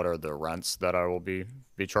 what are the rents that I will be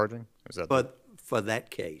charging? Is that But for that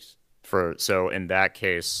case, so in that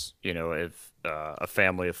case, you know, if a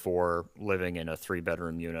family of 4 living in a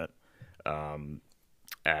 3-bedroom unit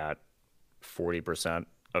at 40%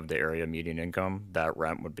 of the area median income, that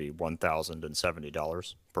rent would be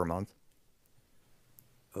 $1,070 per month.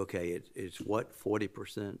 okay, it's what,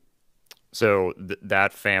 40%? So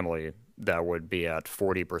that family that would be at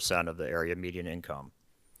 40% of the area median income,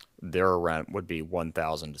 their rent would be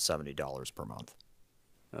 $1,070 per month.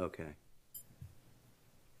 Okay.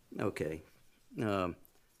 Okay.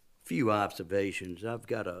 Few observations. I've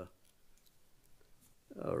got a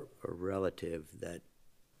relative that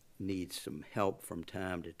needs some help from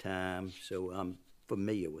time to time, so I'm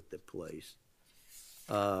familiar with the place.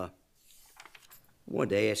 Wanted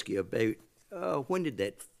to ask you about, when did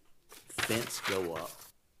that fence go up?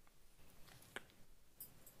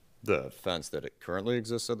 The fence that it currently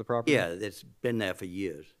exists at the property? Yeah, it's been there for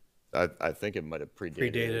years. I think it might have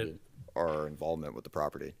predated our involvement with the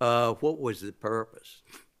property. What was the purpose?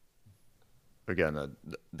 Again,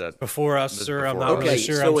 that Before us, That's sir, I'm before not us. really Okay,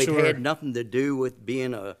 sure. so I'm it sure. had nothing to do with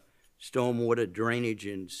being a stormwater drainage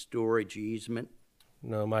and storage easement?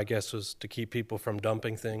 No, my guess was to keep people from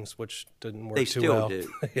dumping things, which didn't work They too still well.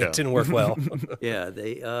 do. It didn't work well. Yeah,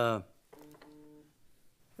 they,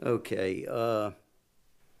 okay,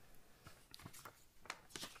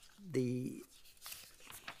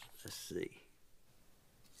 let's see.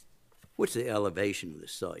 What's the elevation of the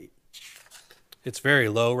site? It's very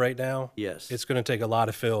low right now. Yes. It's going to take a lot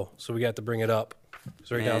of fill, so we got to bring it up.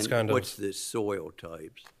 So right now it's And kind of. what's the soil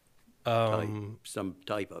types? Some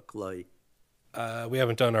type of clay? We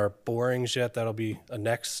haven't done our borings yet. That'll be a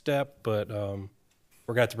next step, but we're going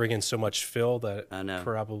to have to bring in so much fill that I know.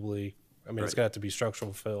 probably, it's Right. got to be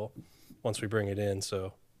structural fill once we bring it in,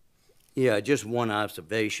 so. Yeah, just one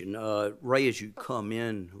observation. Right as you come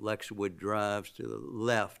in Lexwood Drive to the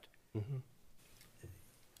left,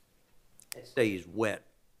 it stays wet.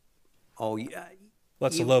 Oh, yeah.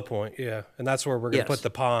 That's the low point, yeah. And that's where we're going to Yes. put the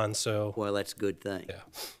pond, so. Well, that's a good thing. Yeah.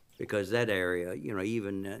 Because that area,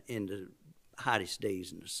 even in the hottest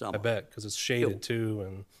days in the summer. I bet, because it's shaded too,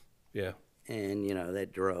 and yeah. And,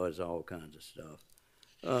 that draws all kinds of stuff.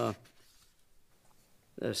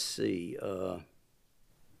 Let's see,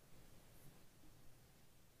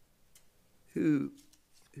 who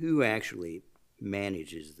actually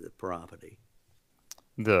manages the property?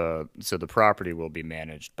 So the property will be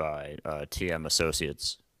managed by TM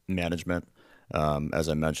Associates Management. As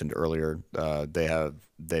I mentioned earlier,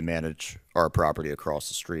 they manage our property across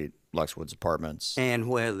the street, Lexwoods Apartments. And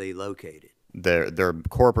where are they located? Their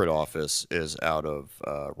corporate office is out of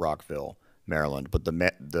Rockville, Maryland, but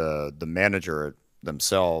the manager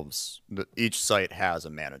themselves, each site has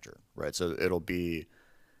a manager, right? So it'll be,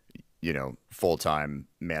 full-time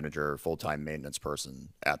manager, full-time maintenance person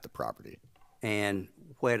at the property. And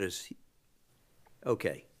where does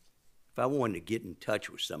okay, if I wanted to get in touch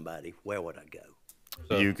with somebody, where would I go?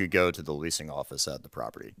 You could go to the leasing office at the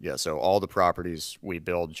property. Yeah, so all the properties we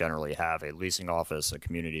build generally have a leasing office, a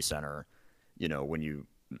community center. When you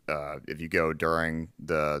if you go during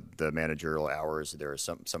the managerial hours, there is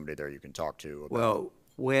somebody there you can talk to. Well,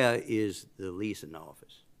 where is the leasing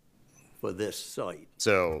office? for this site.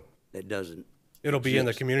 So That doesn't, It'll be in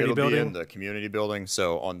the community it'll building. be in the community building.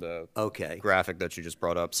 So on the okay. graphic that you just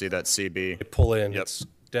brought up, see that CB? You pull in, Yep. it's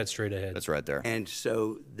dead straight ahead. That's right there. And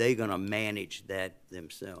so they're gonna manage that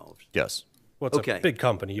themselves. Yes. Well, it's Okay. a big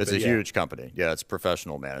company. It's but a yeah. huge company. Yeah, it's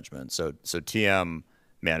professional management. So TM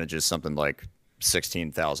manages something like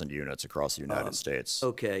 16,000 units across the United States.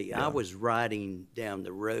 Okay, I was riding down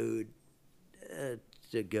the road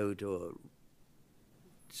to go to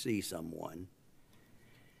see someone,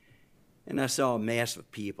 and I saw a mass of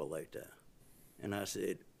people out there. And I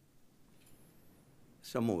said,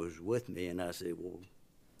 someone was with me, and I said, well,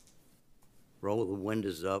 roll the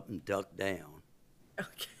windows up and duck down,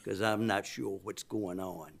 because I'm not sure what's going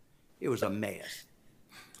on. It was a mess.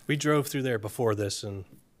 We drove through there before this, and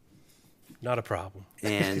not a problem.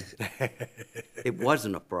 And it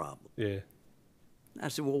wasn't a problem. Yeah. I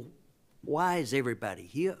said, well, why is everybody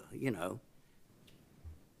here? You know,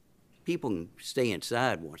 people can stay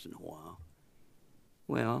inside once in a while.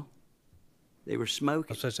 Well, they were I smoking.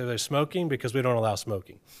 was supposed to say they're smoking because we don't allow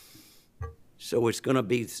smoking. So it's going to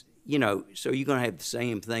be, you know, so you're going to have the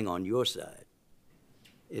same thing on your side.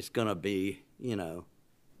 It's going to be, you know,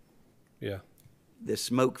 Yeah. the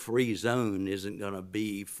smoke-free zone isn't going to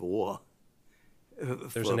be for,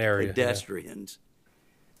 There's for an area, yeah. pedestrians.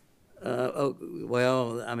 Oh,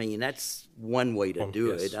 well, I mean, that's one way to do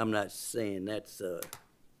yes. it. I'm not saying that's the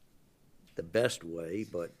best way,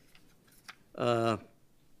 but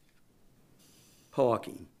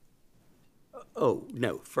parking. Oh,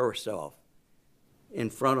 no, first off, in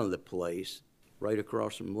front of the place, right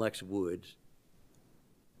across from Lex Woods,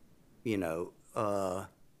 you know,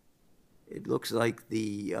 it looks like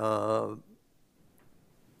the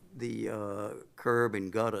curb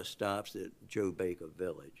and gutter stops at Joe Baker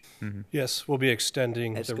Village. Yes, we'll be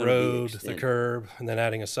extending That's the gonna be road, the extended. curb, and then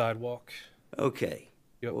adding a sidewalk. Okay.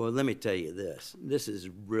 Yep. Well, let me tell you this. This is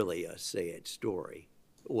really a sad story.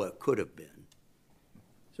 Well, it could have been.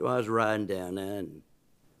 So I was riding down there, and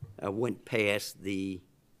I went past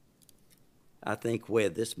I think where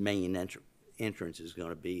this main entrance is going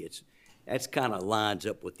to be. That's kind of lines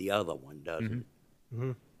up with the other one, doesn't it?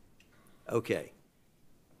 Mm-hmm. Okay.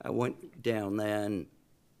 I went down there, and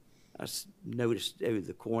I noticed over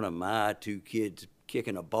the corner of my eye 2 kids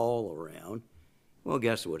kicking a ball around. Well,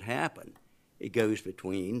 guess what happened? It goes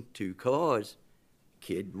between 2 cars.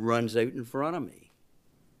 Kid runs out in front of me.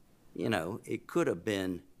 You know, it could have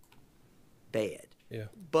been bad. Yeah.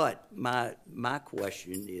 But my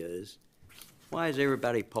question is, why is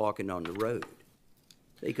everybody parking on the road?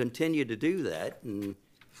 They continue to do that, and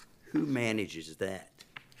who manages that?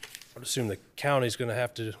 I'd assume the county's going to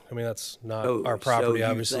have to. I mean, that's not Oh, our property, so you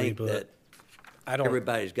obviously, think but that I don't.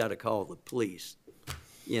 everybody's got to call the police,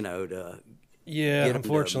 you know, to Yeah, get 'em to-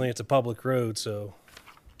 unfortunately, it's a public road, so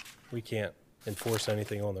we can't enforce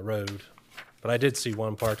anything on the road. But I did see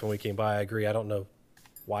one parked when we came by. I agree. I don't know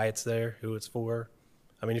why it's there, who it's for.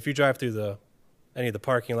 I mean, if you drive through any of the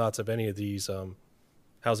parking lots of any of these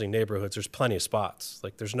housing neighborhoods, there's plenty of spots.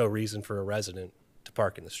 Like, there's no reason for a resident to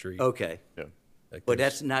park in the street. Okay. Yeah. Like, But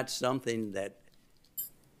there's- that's not something that,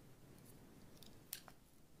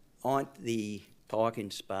 aren't the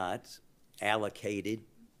parking spots allocated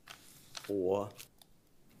for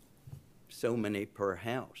so many per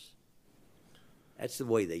house? That's the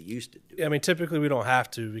way they used to do it. I mean, typically we don't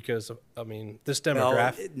have to because, I mean, this Well,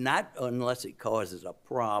 demographic. not unless it causes a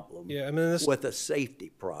problem. Yeah, I mean, this- with a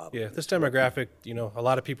safety problem. Yeah, this demographic, you know, a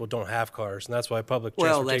lot of people don't have cars, and that's why public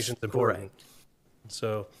Well, that's transportation is important. correct.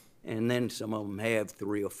 So, And then some of them have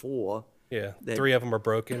 3 or 4. yeah, that- 3 of them are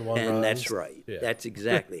broken, one And runs. that's right. Yeah. That's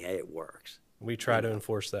exactly how it works. We try to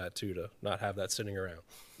enforce that too, to not have that sitting around.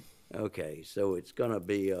 Okay, so it's gonna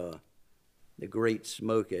be, the Great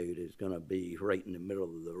Smokeout is gonna be right in the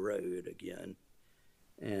middle of the road again.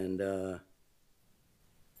 And,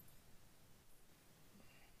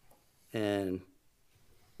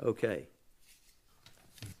 okay.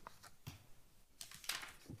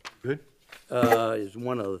 Good? There's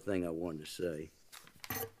one other thing I wanted to say.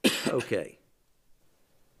 Okay.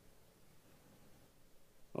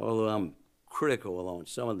 Although I'm critical on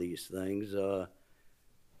some of these things, the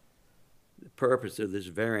purpose of this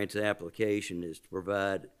variance application is to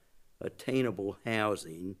provide attainable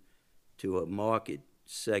housing to a market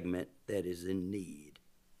segment that is in need.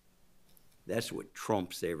 That's what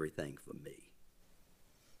trumps everything for me.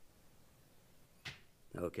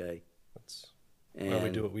 Okay? That's why we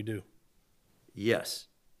do what we do. Yes.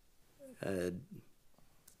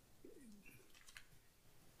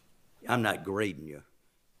 I'm not grading you.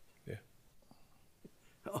 Yeah.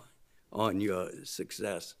 On your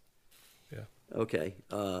success. Yeah. Okay.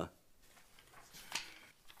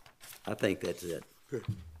 I think that's it. Good,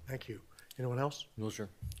 thank you. Anyone else? No, sir.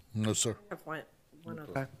 No, sir. I have one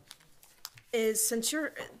other. Okay.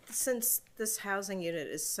 Since this housing unit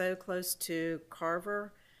is so close to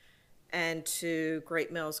Carver and to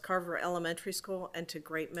Great Mills, Carver Elementary School and to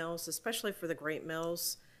Great Mills, especially for the Great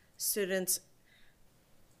Mills students,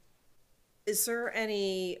 is there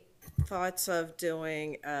any thoughts of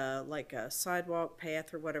doing like a sidewalk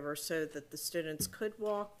path or whatever so that the students could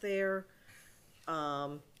walk there,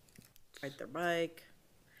 ride their bike?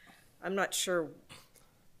 I'm not sure.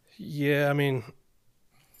 Yeah, I mean,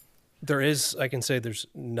 there is, I can say there's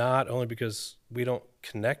not, only because we don't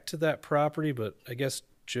connect to that property, but I guess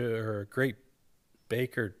Great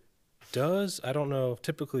Baker does. I don't know.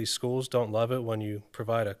 Typically, schools don't love it when you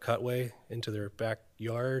provide a cutway into their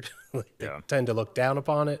backyard. Like, they tend to look down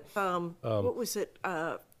upon it. What was it?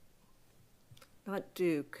 Not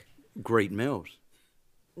Duke. Great Mills.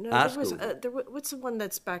 No, High there was. school. What's the one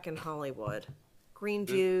that's back in Hollywood?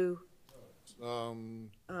 Greenview.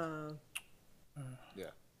 Yeah,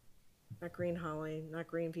 Not Green Holly. Not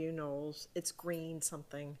Greenview Knolls. It's Green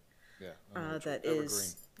something. yeah. I know which That one.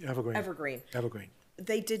 is Evergreen. Evergreen.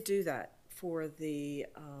 They did do that for the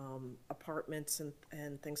apartments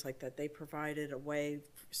and things like that. They provided a way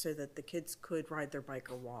so that the kids could ride their bike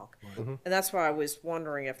or walk. And that's why I was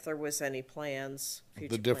wondering if there was any plans,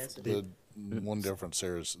 future plans. To do. The one difference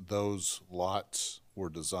there is those lots were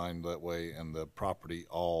designed that way, and the property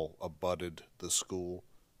all abutted the school.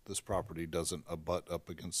 This property doesn't abut up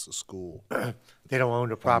against the school. They don't own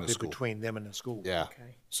the property school. between them and the school. Yeah.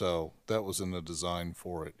 Okay. So that was in the design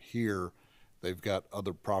for it. Here, they've got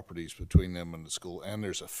other properties between them and the school, and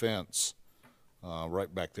there's a fence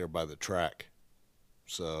right back there by the track.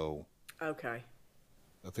 So Okay.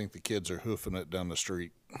 I think the kids are hoofing it down the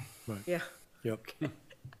street. Yeah. Yep.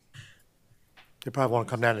 They probably want to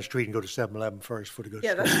come down the street and go to 7-Eleven first before they go to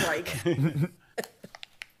Yeah, school. that's right.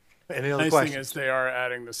 Any other Nice thing questions? is they are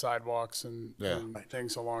adding the sidewalks and, Yeah. and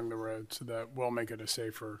things along the road, so that will make it a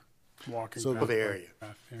safer walking So- path. For the area.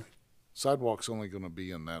 Yeah. Sidewalk's only going to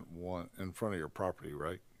be in that one in front of your property,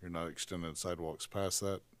 right? You're not extending sidewalks past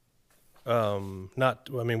that. Not,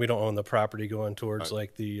 I mean, we don't own the property going towards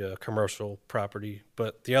like the commercial property,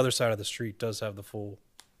 but the other side of the street does have the full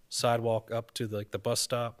sidewalk up to the bus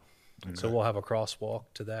stop. So we'll have a crosswalk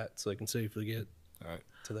to that, so they can safely get All right.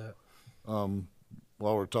 to that.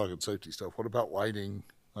 While we're talking safety stuff, what about lighting?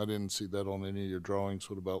 I didn't see that on any of your drawings.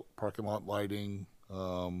 What about parking lot lighting?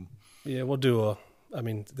 Yeah, we'll do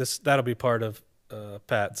that'll be part of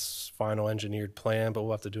Pat's final engineered plan, but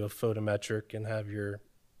we'll have to do a photometric and have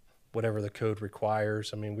whatever the code requires.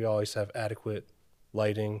 I mean, we always have adequate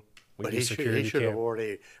lighting. We But do he should security have cam-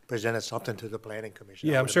 already presented something to the planning commission.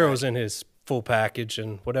 I Yeah, I'm would sure it was imagine. in his full package,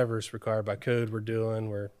 and whatever is required by code we're doing.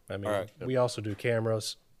 All right. We also do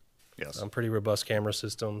cameras, Yes. pretty robust camera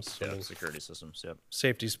systems. I Yeah, mean, security systems, yep.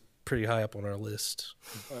 safety's pretty high up on our list.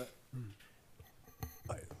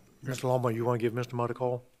 Mr. Lombard, you want to give Mr. Mudd a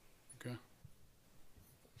call? Okay.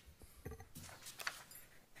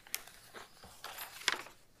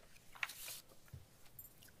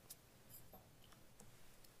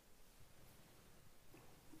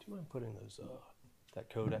 Do you mind putting those that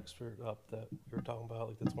code expert up that we were talking about,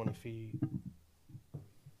 like the 20 feet?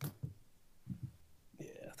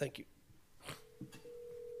 Yeah, thank you.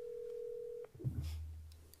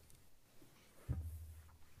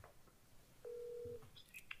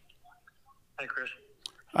 Hi, Chris.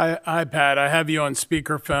 Hi, Pat. I have you on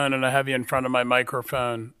speakerphone, and I have you in front of my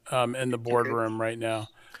microphone in the boardroom right now.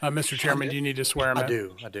 Mr. Chairman, do you need to swear him in? I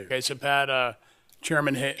do. Okay, so Pat,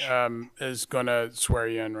 Chairman is going to swear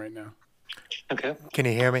you in right now. Okay. Can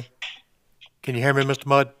you hear me? Can you hear me, Mr.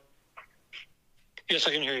 Mudd? Yes,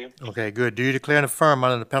 I can hear you. Okay, good. Do you declare and affirm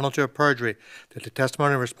under the penalty of perjury that the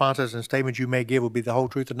testimony, responses, and statements you may give will be the whole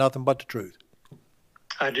truth and nothing but the truth?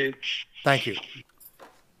 I do. Thank you.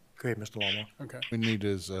 Great, Mr. Lombard. Okay. We need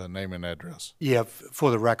his name and address. Yeah,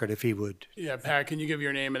 for the record, if he would. Yeah, Pat, can you give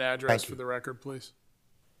your name and address Thank for you. the record, please?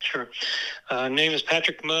 Sure. Name is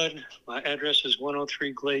Patrick Mudd. My address is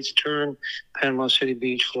 103 Glades Turn, Panama City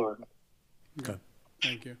Beach, Florida. Okay.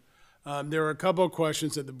 Thank you. There were a couple of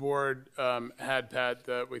questions that the board had, Pat,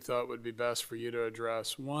 that we thought would be best for you to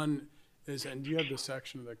address. One is, and do you have the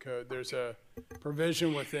section of the code? There's a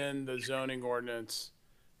provision within the zoning ordinance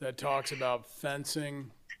that talks about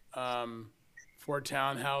fencing for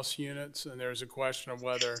townhouse units, and there's a question of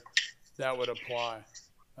whether that would apply.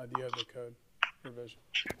 Do you have the code provision?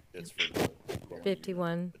 It's for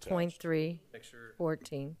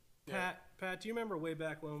 51.314. Pat, do you remember way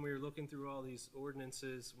back when we were looking through all these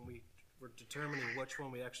ordinances, when we were determining which one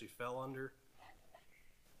we actually fell under?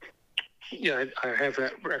 Yeah, I have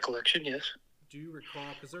that recollection, yes. Do you recall,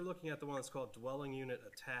 because they're looking at the one that's called dwelling unit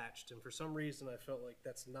attached, and for some reason I felt like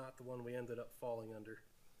that's not the one we ended up falling under.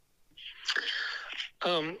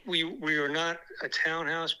 We are not a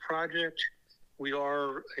townhouse project. We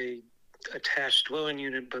are a attached dwelling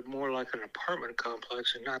unit, but more like an apartment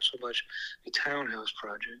complex and not so much a townhouse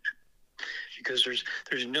project. Because there's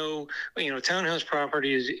no, townhouse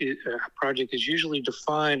property project is usually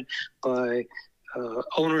defined by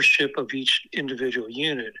ownership of each individual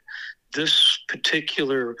unit. This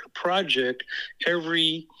particular project,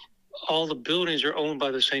 all the buildings are owned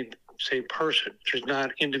by the same person. There's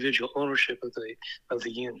not individual ownership of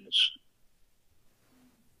the units.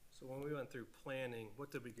 So when we went through planning,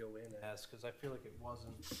 what did we go in as? Because I feel like it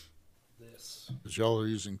wasn't this. Because y'all are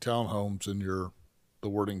using townhomes in the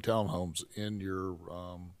wording townhomes in your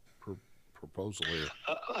proposal here.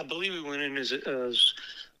 I believe we went in as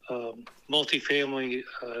multifamily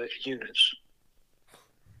units.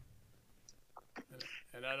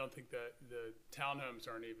 And I don't think that the townhomes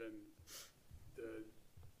aren't even the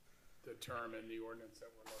term in the ordinance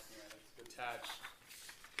that we're looking at. It's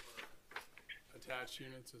attached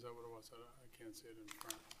units, is that what it was? I can't see it in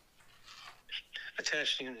front.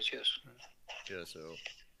 Attached units, yes. Yeah, so,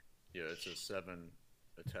 yeah, it's a 7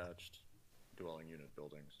 attached dwelling unit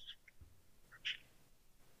buildings.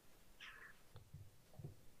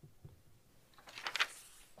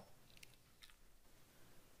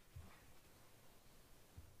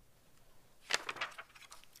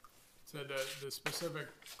 So the specific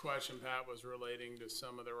question, Pat, was relating to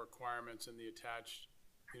some of the requirements in the attached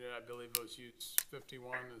unit. I believe it was use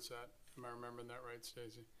 51. Am I remembering that right,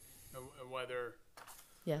 Stacy? And whether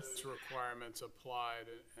Yes. those requirements applied,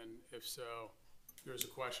 and if so, there's a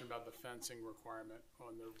question about the fencing requirement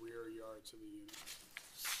on the rear yards of the unit.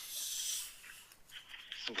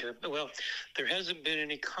 Okay. Well, there hasn't been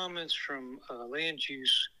any comments from land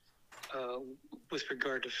use with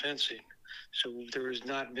regard to fencing. So there has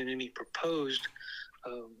not been any proposed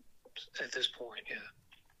at this point, yeah.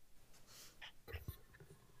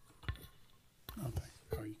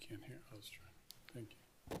 Oh, you can't hear. I was trying. Thank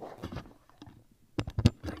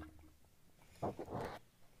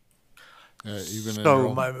you. Even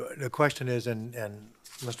So the question is, and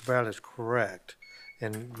Mr. Barrett is correct,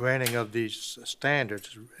 in granting of these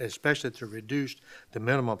standards, especially to reduce the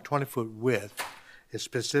minimum 20-foot width, it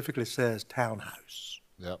specifically says townhouse.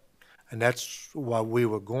 Yep. And that's why we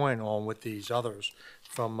were going on with these others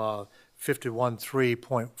from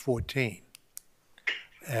 51.3.14.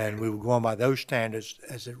 And we were going by those standards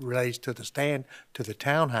as it relates to the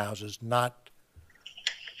townhouses, not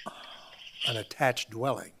an attached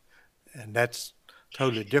dwelling. And that's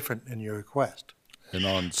totally different in your request. And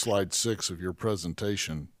on slide 6 of your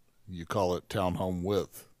presentation, you call it townhome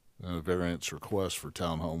width, and a variance request for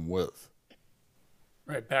townhome width.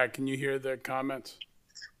 Right, Pat, can you hear the comments?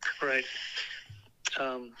 Right.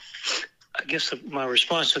 I guess my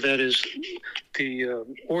response to that is the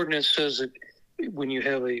ordinance says that when you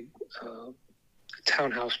have a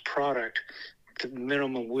townhouse product, the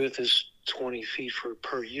minimum width is 20 feet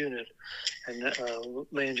per unit. And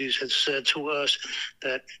land use had said to us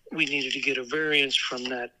that we needed to get a variance from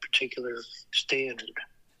that particular standard.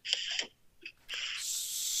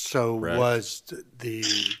 So Right. was the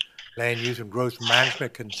land use and growth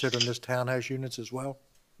management considering this townhouse units as well?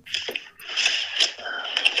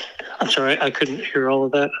 I'm sorry, I couldn't hear all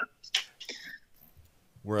of that.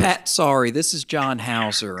 Whereas, Pat, sorry, this is John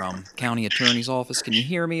Hauser, County Attorney's Office. Can you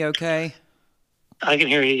hear me okay? I can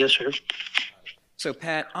hear you, yes, sir. So,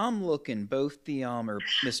 Pat, I'm looking both the, or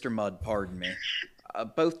Mr. Mudd, pardon me,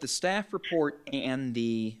 both the staff report and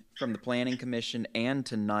from the Planning Commission and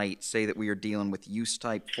tonight say that we are dealing with use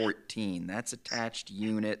type 14. That's attached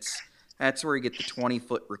units. That's where you get the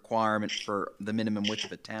 20-foot requirement for the minimum width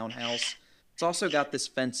of a townhouse. It's also got this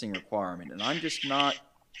fencing requirement, and I'm just not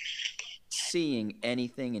seeing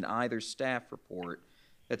anything in either staff report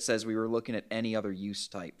that says we were looking at any other use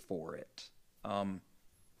type for it. I'm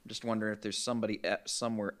just wondering if there's somebody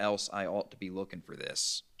somewhere else I ought to be looking for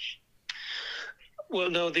this.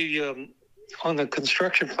 Well, no, on the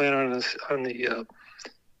construction plan, on the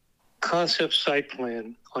concept site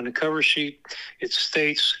plan, on the cover sheet, it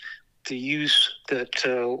states the use that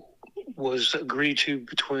was agreed to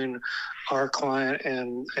between our client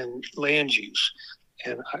and land use.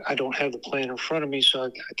 And I don't have the plan in front of me, so I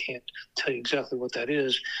can't tell you exactly what that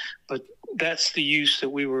is. But that's the use that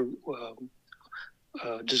we were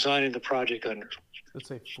designing the project under. Let's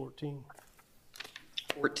say 14.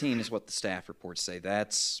 14 is what the staff reports say.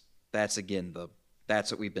 That's again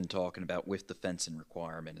that's what we've been talking about with the fencing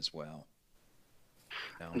requirement as well.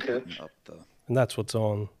 Okay. Up the, And that's what's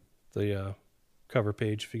on the cover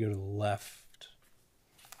page. If you go to the left,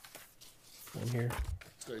 in here.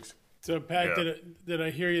 Stacy. So Pat, did I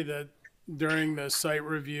hear you that during the site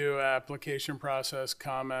review application process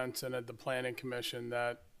comments and at the planning commission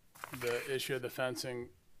that the issue of the fencing,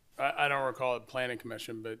 I don't recall at planning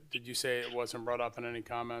commission, but did you say it wasn't brought up in any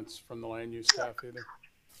comments from the land use staff either?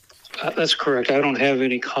 That's correct. I don't have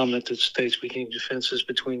any comment that states we need fences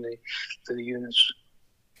between the units.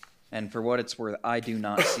 And for what it's worth, I do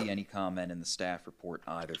not see any comment in the staff report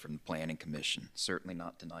either from the planning commission, certainly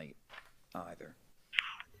not tonight either.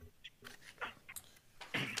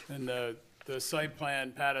 And the site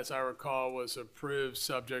plan, Pat, as I recall, was approved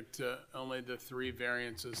subject to only the 3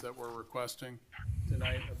 variances that we're requesting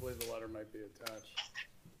tonight. I believe the letter might be attached.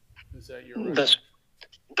 Is that your?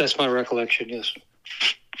 That's my recollection. Yes.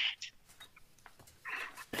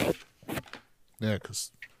 Yeah,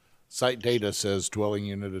 because site data says dwelling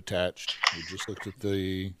unit attached. We just looked at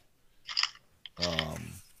the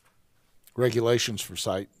regulations for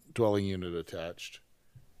site dwelling unit attached.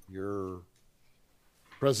 Your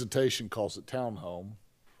presentation calls it townhome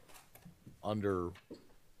under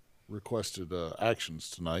requested actions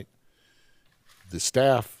tonight. The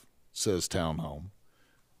staff says townhome.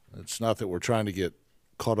 It's not that we're trying to get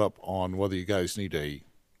caught up on whether you guys need a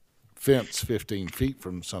fence 15 feet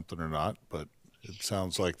from something or not, but it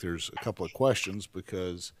sounds like there's a couple of questions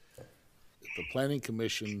because if the planning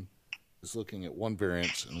commission is looking at one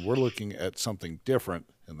variance and we're looking at something different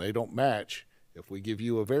and they don't match, if we give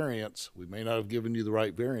you a variance, we may not have given you the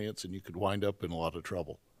right variance and you could wind up in a lot of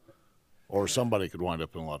trouble. Or somebody could wind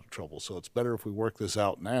up in a lot of trouble. So it's better if we work this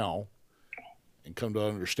out now and come to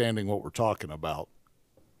understanding what we're talking about,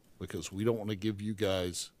 because we don't want to give you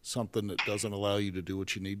guys something that doesn't allow you to do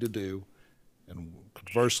what you need to do. And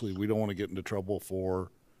conversely, we don't want to get into trouble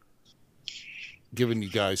for giving you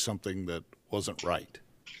guys something that wasn't right.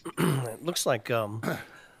 It looks like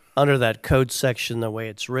under that code section, the way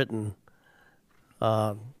it's written,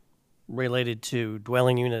 related to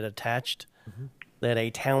dwelling unit attached, that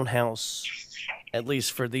a townhouse, at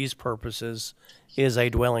least for these purposes, is a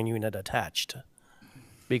dwelling unit attached,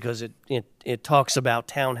 because it talks about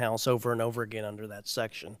townhouse over and over again under that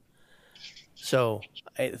section. So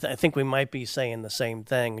I think we might be saying the same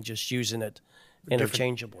thing, just using it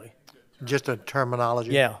interchangeably. Just a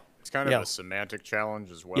terminology? Yeah. It's kind of a semantic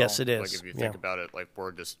challenge as well. Yes, it is. Like if you think about it, like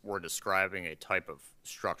we're describing a type of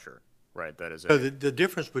structure, right? That is. So the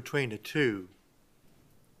difference between the two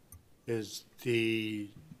is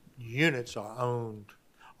the units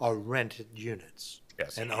are rented units.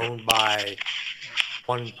 Yes. And owned by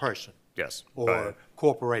one person. Yes. Or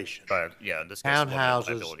corporation. Yeah, in this case, Townhouses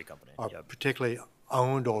liability company. are particularly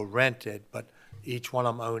owned or rented, but each one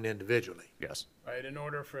of them owned individually. Yes. Right, in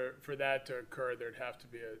order for that to occur, there'd have to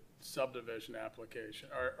be a subdivision application.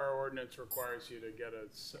 Our ordinance requires you to get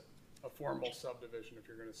a formal subdivision if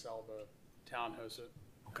you're going to sell the townhouse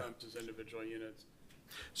as individual units.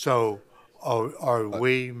 So are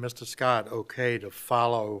we, Mr. Scott, okay to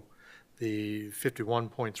follow the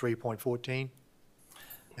 51.3.14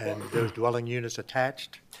 and those dwelling units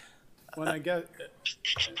attached? When I get,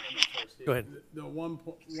 Go ahead. The one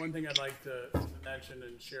thing I'd like to mention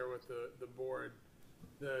and share with the board,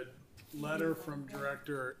 the letter from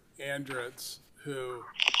Director Andritz, who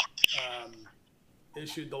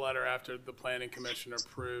issued the letter after the Planning Commission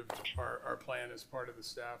approved our plan as part of the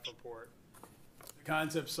staff report. The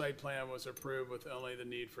concept site plan was approved with only the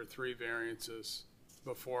need for 3 variances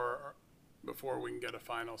before we can get a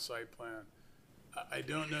final site plan. I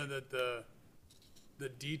don't know that the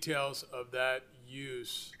details of that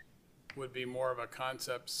use would be more of a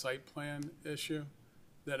concept site plan issue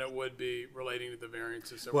than it would be relating to the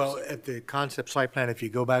variances. Well, at the concept site plan, if you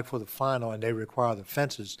go back for the final and they require the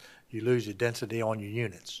fences, you lose your density on your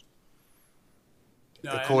units,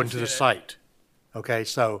 according to the site. Okay,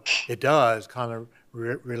 so it does kind of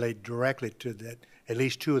relate directly to that, at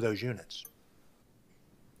least 2 of those units.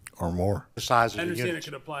 Or more. The size of I the understand units.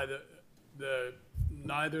 it could apply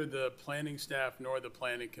neither the planning staff nor the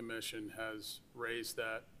planning commission has raised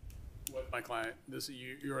that with my client.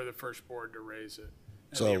 You're the first board to raise it.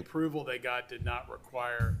 And the approval they got did not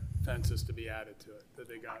require fences to be added to it that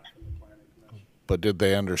they got from the planning commission. But did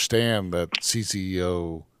they understand that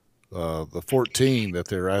CCO, the 14 that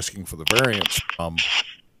they're asking for the variance from,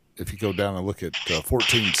 if you go down and look at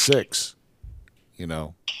 14.6,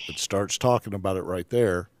 it starts talking about it right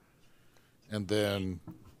there. And then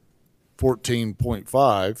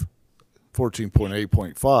 14.5,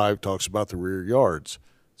 14.8.5 talks about the rear yards.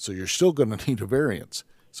 So you're still going to need a variance.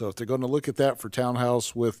 So if they're going to look at that for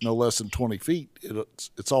townhouse with no less than 20 feet,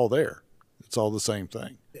 it's all there. It's all the same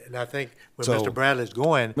thing. And I think where So, Mr. Bradley's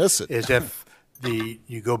going miss it. is if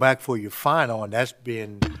you go back for your final, and that's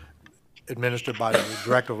being administered by the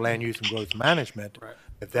Director of Land Use and Growth Management. Right.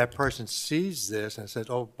 If that person sees this and says,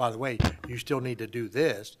 oh, by the way, you still need to do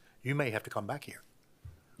this, you may have to come back here.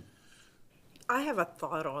 I have a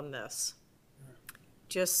thought on this.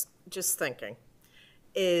 Just thinking.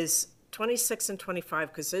 Is 26 and 25,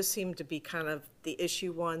 because those seem to be kind of the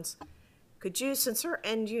issue ones. Could you, since they're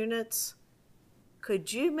end units,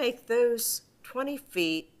 could you make those 20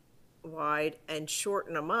 feet wide and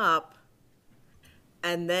shorten them up?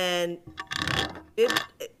 And then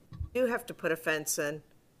you have to put a fence in.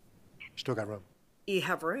 Still got room. You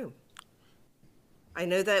have room. I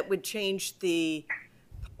know that would change the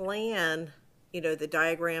plan, the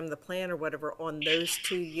diagram, the plan or whatever on those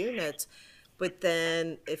 2 units. But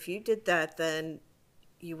then if you did that, then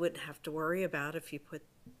you wouldn't have to worry about if you put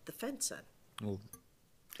the fence in. Well,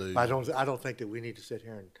 I don't think that we need to sit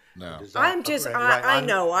here and No. design. I'm just, Right, I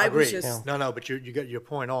know, I was agree. just, No, but you got your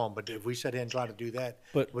point on, but if we sit here and try to do that,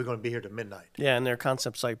 But- we're gonna be here to midnight. Yeah, and their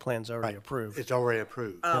concept site plan's already approved. It's already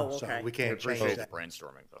approved. Oh, So okay. we can't change Appreciate the that.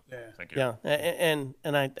 brainstorming, though. Yeah. Thank you. Yeah, and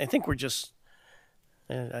I think we're just,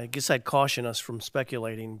 I guess I'd caution us from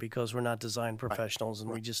speculating because we're not design professionals and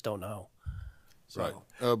we just don't know. Right.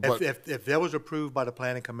 So, But if that was approved by the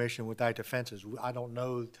planning commission without the fences, I don't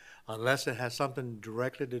know, unless it has something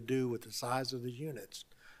directly to do with the size of the units,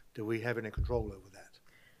 do we have any control over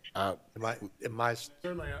that? Am I,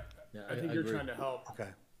 Certainly, I think you're trying to help okay.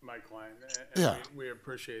 my client, and Yeah. we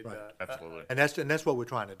appreciate that. Absolutely. And that's what we're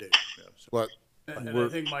trying to do. but And I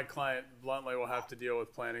think my client bluntly will have to deal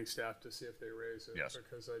with planning staff to see if they raise it. Yes.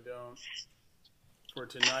 Because I don't. For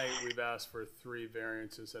tonight, we've asked for 3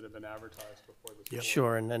 variances that have been advertised before this. board.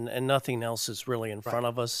 Sure, and nothing else is really in front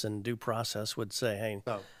of us, and due process would say, hey,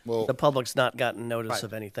 So, well, the public's not gotten notice Right.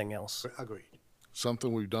 of anything else. agreed.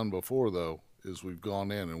 something we've done before though is we've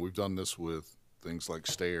gone in and we've done this with things like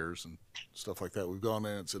stairs and stuff like that. We've gone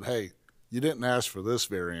in and said, hey, you didn't ask for this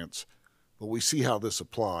variance, but we see how this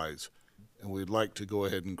applies, and we'd like to go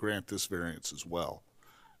ahead and grant this variance as well.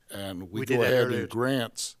 And we We did go that ahead earlier. and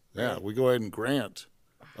grant, we go ahead and grant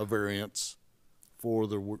a variance for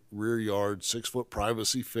the rear yard 6-foot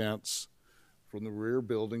privacy fence from the rear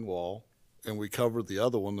building wall, and we covered the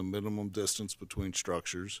other one, the minimum distance between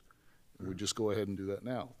structures. And we just go ahead and do that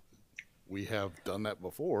now. We have done that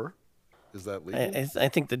before. Is that legal? I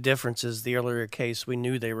think the difference is the earlier case, we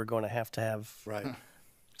knew they were going to have Right.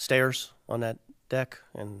 stairs on that deck,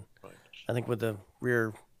 and I think with the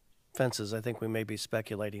rear fences, I think we may be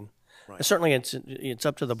speculating. Right. Certainly, it's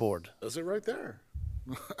up to the board. Does it right there?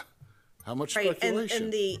 How much right,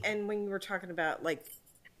 speculation? and when you were talking about, like,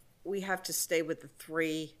 we have to stay with the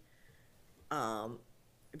 3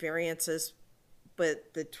 variances,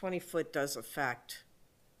 but the 20-foot does affect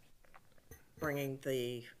bringing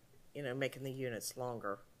the, making the units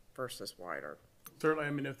longer versus wider. Certainly,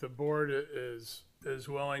 I mean, if the board is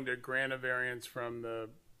willing to grant a variance from the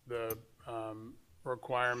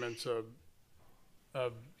requirements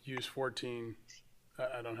of use 14,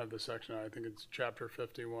 I don't have the section, I think it's chapter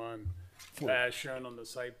 51, as shown on the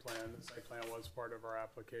site plan. The site plan was part of our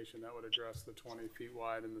application. That would address the 20 feet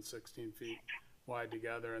wide and the 16 feet wide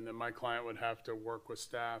together. And then my client would have to work with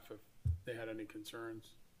staff if they had any concerns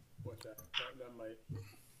with that. That might.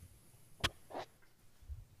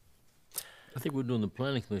 I think we're doing the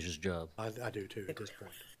planning commission's job. I do too at this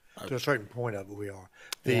point. To a certain point of it, we are.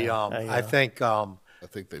 I think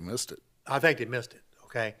they missed it. I think they missed it,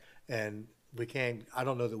 okay? And I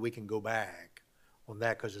don't know that we can go back on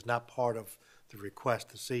that because it's not part of the request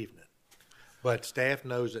this evening. But staff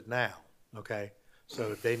knows it now, okay?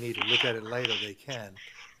 So if they need to look at it later, they can.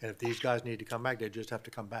 And if these guys need to come back, they just have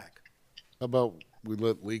to come back. How about we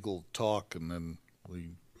let legal talk and then we.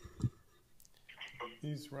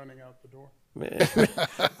 He's running out the door.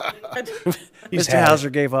 Mr. Hauser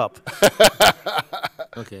gave up.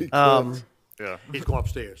 Okay. Yeah. He's going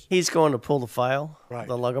upstairs. He's going to pull the file, Right.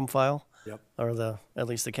 the Lugum file, Yep, or at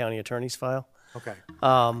least the county attorney's file. okay.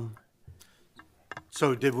 Um,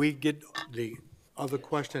 So did we get the other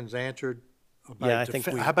questions answered? about yeah, I the think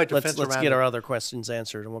fe- we, How about the let's fence get around, our other questions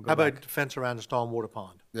answered and we'll go how back. about the fence around the stormwater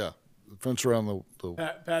pond? Yeah, the fence around the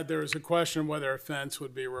Pat, there was a question whether a fence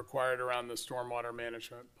would be required around the stormwater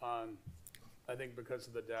management pond. I think because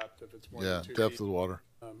of the depth, if it's more yeah than 2 depth feet. of the water.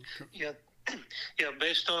 Yeah, yeah,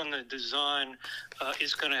 based on the design,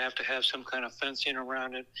 it's going to have some kind of fencing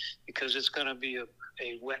around it because it's going to be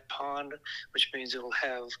a wet pond, which means it'll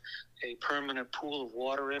have a permanent pool of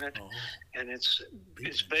water in it. And it's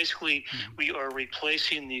basically, we are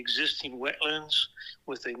replacing the existing wetlands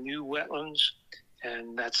with a new wetlands.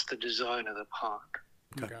 and that's the design of the pond.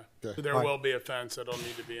 Okay. So there will be a fence that'll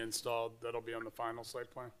need to be installed. That'll be on the final site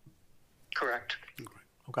plan. Correct.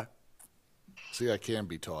 Okay. See, I can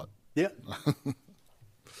be taught. Yeah.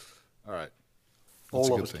 All right. That's a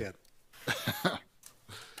All of good us thing. can.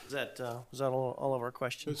 Was that all of our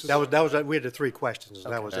questions? That was, we had the three questions.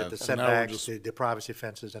 That was it, the And now we're setbacks, just- the privacy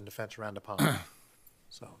fences, and the fence around the pond.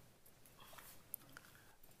 So, All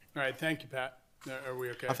right, thank you, Pat. Are we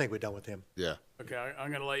okay? I think we're done with him. Yeah. Okay, I'm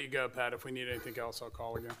going to let you go, Pat. If we need anything else, I'll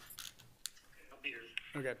call again.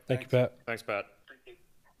 Okay. Thank you, Pat. Thanks, Pat.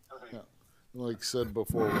 Like I said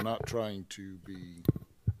before, we're not trying to be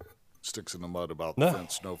sticks in the mud about No.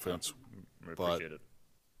 fence, no fence. We But appreciate it.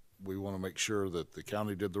 we want to make sure that the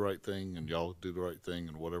county did the right thing and y'all do the right thing,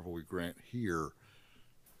 and whatever we grant here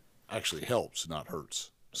actually helps, not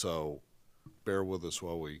hurts. So bear with us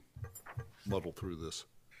while we muddle through this.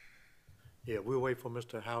 Yeah, we'll wait for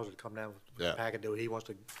Mr. Hauser to come down with the Yeah. packet that he wants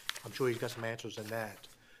to, I'm sure he's got some answers in that.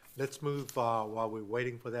 Let's move, while we're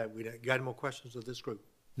waiting for that, we got any more questions of this group?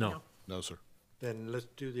 No. No, sir. Then let's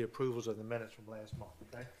do the approvals of the minutes from last month,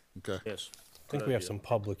 okay? Okay. Yes. I think we have some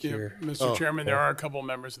public Yeah, here. Mr. Chairman, there are a couple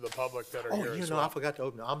members of the public that are Oh, here you as know, I well. forgot to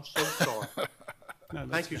open it. I'm so sorry. No, that's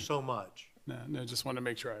Thank you fine. so much. No, just want to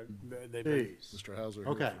make sure they've been. Please. Mr. Hauser,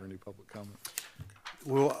 Okay. here for any public comment?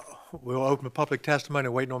 We'll open the public testimony,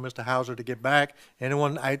 waiting on Mr. Hauser to get back.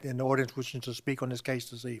 Anyone in the audience wishing to speak on this case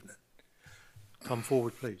this evening? Come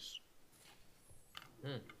forward, please.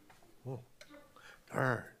 Oh,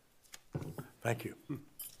 darn. Thank you.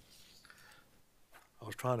 I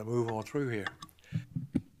was trying to move on through here.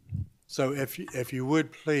 So if you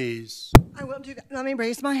would, please, I will do that. Let me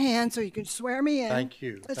raise my hand so you can swear me in. Thank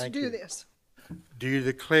you. Let's Thank do you. this. do you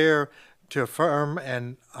declare and affirm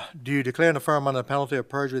under the penalty of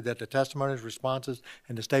perjury that the testimonies, responses,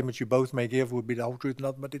 and the statements you both may give will be the whole truth, and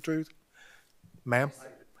nothing but the truth? Ma'am?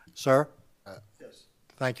 Sir? Yes.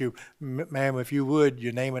 Thank you. Ma'am, if you would,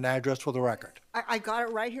 your name and address for the record. I got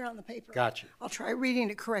it right here on the paper. Got you. I'll try reading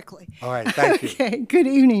it correctly. All right, thank you. Okay, good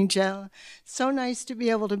evening, Joe. So nice to be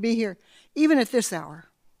able to be here, even at this hour.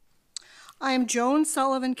 I am Joan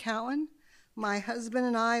Sullivan Cowan. My husband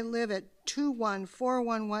and I live at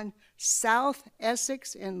 21411 South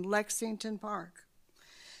Essex in Lexington Park.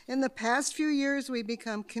 In the past few years, we've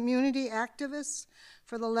become community activists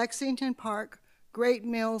for the Lexington Park Great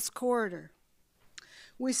Mills Corridor.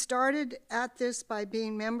 We started at this by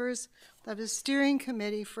being members of a steering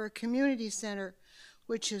committee for a community center,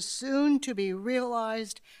 which is soon to be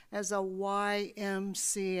realized as a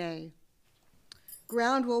YMCA.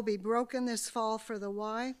 Ground will be broken this fall for the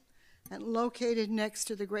Y and located next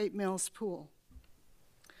to the Great Mills Pool.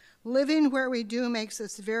 Living where we do makes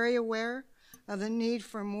us very aware of the need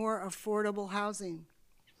for more affordable housing.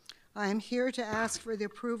 I am here to ask for the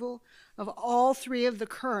approval of all three of the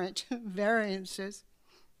current variances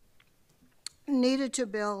needed to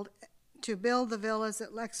build the villas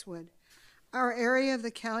at Lexwood. Our area of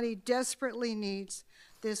the county desperately needs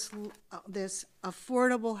this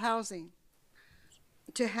affordable housing.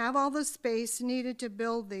 To have all the space needed to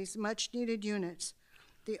build these much-needed units,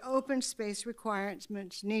 the open space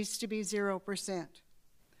requirements needs to be 0%.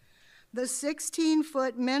 The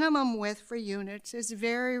 16-foot minimum width for units is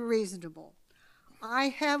very reasonable. I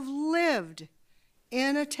have lived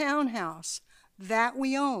in a townhouse that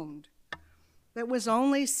we owned that was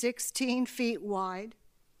only 16 feet wide,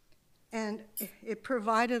 and it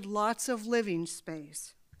provided lots of living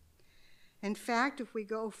space. In fact, if we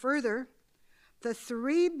go further, the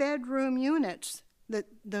 3-bedroom units that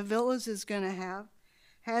the villas is going to have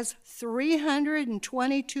has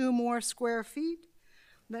 322 more square feet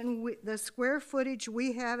than the square footage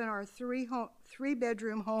we have in our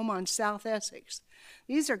 3-bedroom home on South Essex.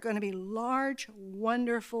 These are going to be large,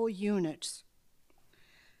 wonderful units.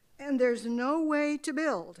 And there's no way to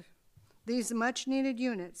build these much-needed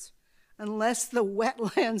units unless the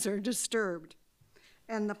wetlands are disturbed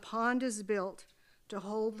and the pond is built to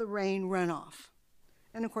hold the rain runoff.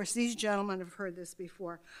 And of course, these gentlemen have heard this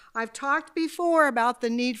before. I've talked before about the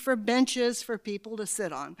need for benches for people to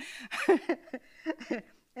sit on.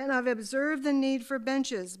 And I've observed the need for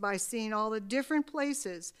benches by seeing all the different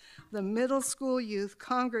places the middle school youth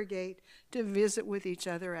congregate to visit with each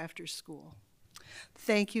other after school.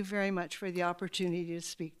 Thank you very much for the opportunity to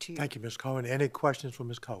speak to you. Thank you, Ms. Cohen. Any questions for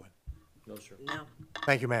Ms. Cohen? No, sir. No.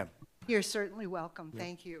 Thank you, ma'am. You're certainly welcome.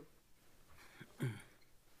 Thank you.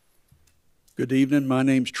 Good evening. My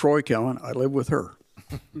name's Troy Cowan. I live with her.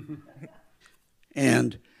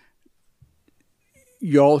 And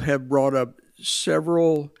y'all have brought up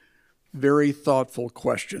several very thoughtful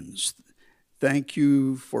questions. Thank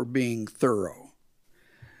you for being thorough.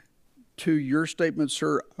 to your statement,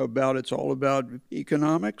 sir, about it's all about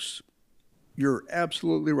economics, you're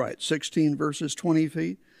absolutely right. 16 versus 20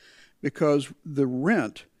 feet, because the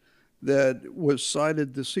rent that was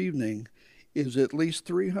cited this evening is at least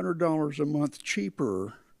 $300 a month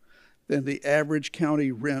cheaper than the average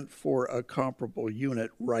county rent for a comparable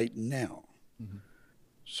unit right now. Mm-hmm.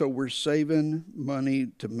 So we're saving money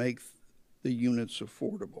to make the units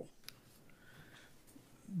affordable.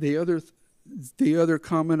 The other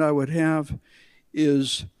comment I would have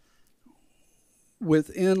is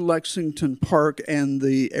within Lexington Park and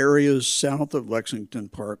the areas south of Lexington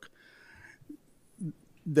Park,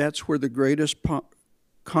 that's where the greatest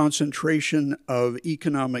concentration of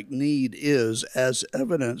economic need is, as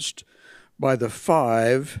evidenced by the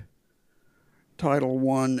 5 Title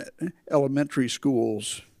I elementary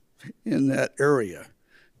schools in that area.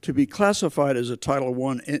 To be classified as a Title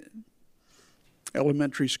I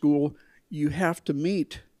elementary school, you have to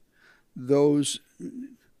meet those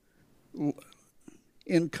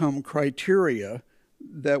income criteria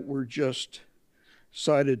that were just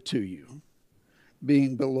cited to you,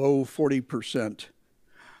 being below 40%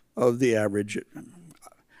 of the average.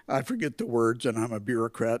 I forget the words, and I'm a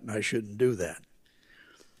bureaucrat, and I shouldn't do that.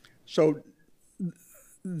 So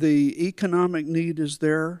the economic need is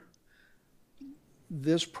there.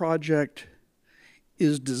 This project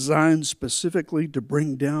is designed specifically to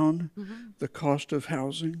bring down the cost of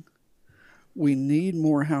housing. We need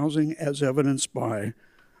more housing, as evidenced by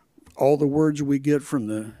all the words we get from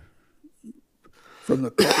the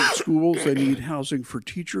public schools. They need housing for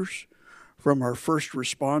teachers. From our first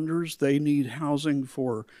responders, they need housing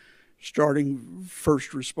for starting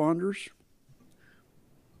first responders.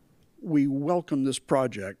 We welcome this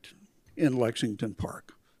project in Lexington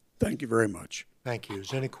Park. Thank you very much. Thank you. Is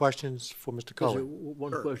there any questions for Mr. Cohen?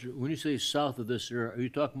 One question. When you say south of this area, are you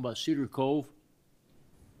talking about Cedar Cove?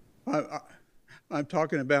 I'm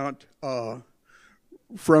talking about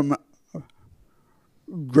from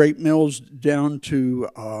Great Mills down to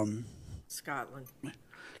Scotland.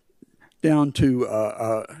 Down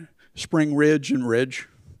to Spring Ridge and Ridge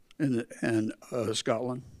and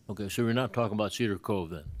Scotland. Okay, so we're not talking about Cedar Cove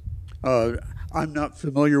then? I'm not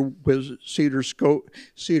familiar with Cedar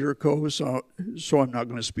Cove, so I'm not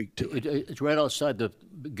going to speak to it. It's right outside the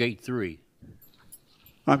Gate 3.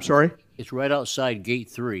 I'm sorry? It's right outside Gate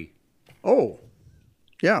 3. Oh,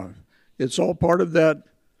 yeah. It's all part of that.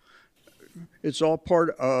 It's all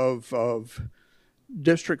part of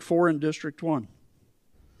District 4 and District 1.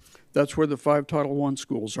 That's where the 5 Title I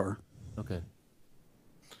schools are. Okay.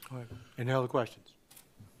 All right. Any other questions?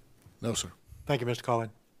 No, sir. Thank you, Mr. Cohen.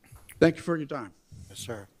 Thank you for your time. Yes,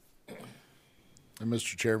 sir. And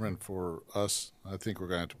Mr. Chairman, for us, I think we're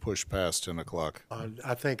going to have to push past 10 o'clock.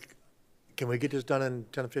 I think, can we get this done in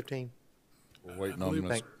 10 or 15? We're waiting on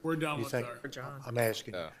Mr. We're done You with think- our. John. I'm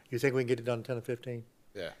asking. Yeah. You think we can get it done in 10 or 15?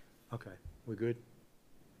 Yeah. Okay, we good?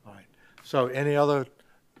 All right. So any other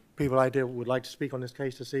people out there would like to speak on this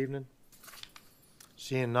case this evening?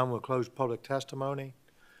 Seeing none, we'll close public testimony.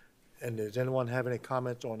 And does anyone have any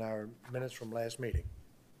comments on our minutes from last meeting?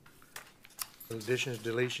 Additions,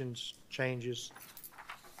 deletions, changes?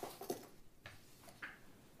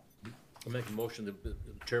 I make a motion that the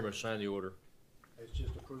chairman sign the order. It's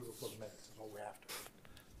just approval for the minutes, is all we have to.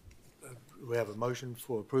 We have a motion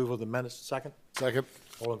for approval of the minutes, second? Second.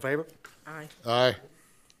 All in favor? Aye. Aye.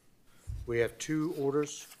 We have 2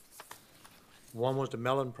 orders. One was the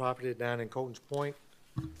Mellon property down in Colton's Point.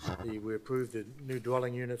 We approved the new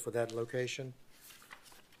dwelling unit for that location.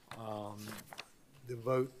 The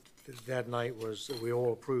vote that night was, that we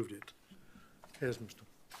all approved it. Here's Mr.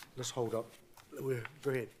 Let's hold up.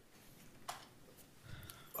 Go ahead.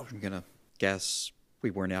 I'm gonna guess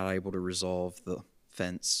we were not able to resolve the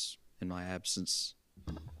fence in my absence.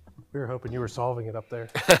 We were hoping you were solving it up there.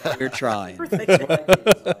 We're trying.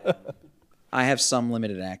 I have some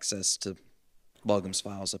limited access to Lugum's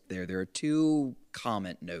files up there. There are 2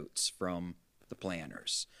 comment notes from the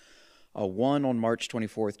planners. One on March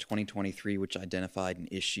 24th, 2023, which identified an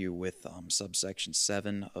issue with subsection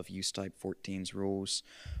 7 of use type 14's rules.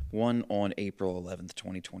 One on April 11th,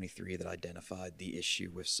 2023, that identified the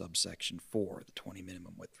issue with subsection 4, the 20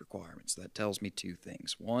 minimum width requirements. That tells me 2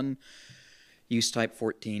 things. One, use type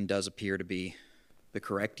 14 does appear to be the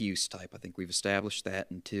correct use type. I think we've established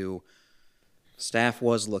that. And 2, staff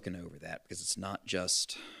was looking over that because it's not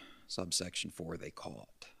just subsection 4 they call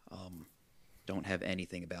it. Don't have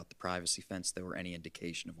anything about the privacy fence there or any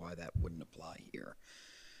indication of why that wouldn't apply here.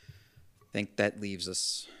 I think that leaves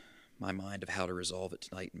us my mind of how to resolve it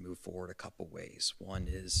tonight and move forward a couple ways. One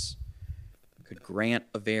is could grant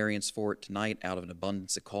a variance for it tonight out of an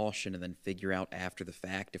abundance of caution and then figure out after the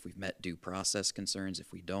fact if we've met due process concerns.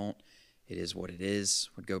 If we don't, it is what it is.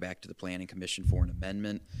 Would go back to the Planning Commission for an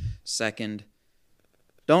amendment. Second,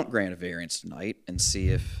 don't grant a variance tonight and see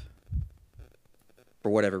if, for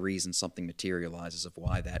whatever reason, something materializes of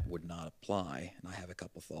why that would not apply. And I have a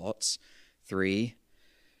couple thoughts. 3,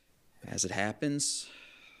 as it happens,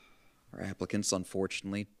 our applicants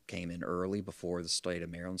unfortunately came in early before the state of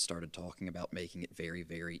Maryland started talking about making it very,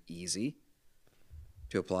 very easy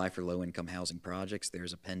to apply for low-income housing projects.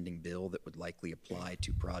 There's a pending bill that would likely apply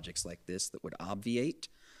to projects like this that would obviate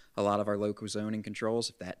a lot of our local zoning controls.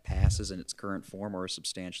 If that passes in its current form or a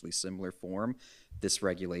substantially similar form, this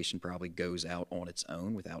regulation probably goes out on its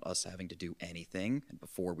own without us having to do anything, and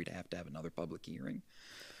before we'd have to have another public hearing.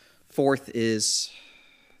 4th is,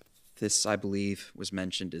 this, I believe, was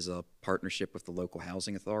mentioned as a partnership with the local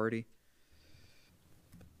housing authority.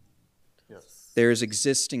 Yes. There's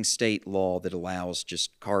existing state law that allows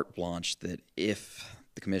just carte blanche that if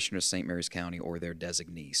the Commissioner of St. Mary's County or their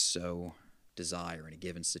designee so desire in a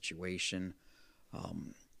given situation,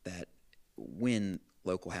 that when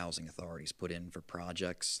local housing authorities put in for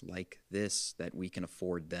projects like this, that we can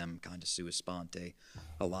afford them kind of sua sponte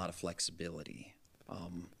a lot of flexibility.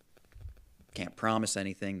 Can't promise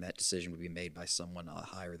anything. That decision would be made by someone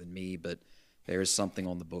higher than me, but there is something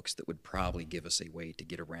on the books that would probably give us a way to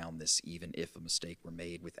get around this, even if a mistake were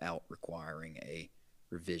made, without requiring a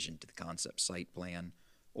revision to the concept site plan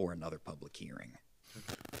or another public hearing.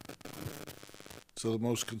 So the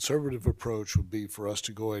most conservative approach would be for us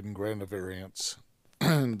to go ahead and grant a variance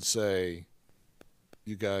and say,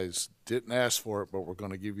 you guys didn't ask for it, but we're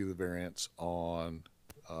going to give you the variance on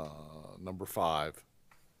number 5,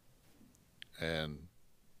 and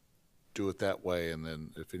do it that way. And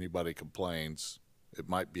then if anybody complains, it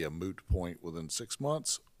might be a moot point within 6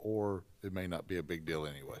 months, or it may not be a big deal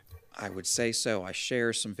anyway. I would say so. I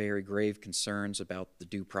share some very grave concerns about the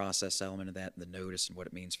due process element of that and the notice and what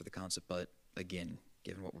it means for the concept. But again,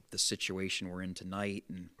 given what the situation we're in tonight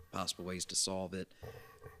and possible ways to solve it,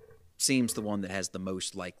 seems the one that has the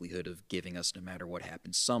most likelihood of giving us, no matter what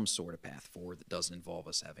happens, some sort of path forward that doesn't involve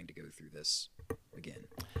us having to go through this again.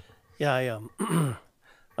 Yeah,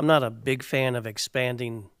 I'm not a big fan of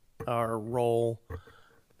expanding our role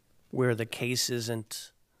where the case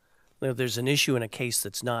isn't, there's an issue in a case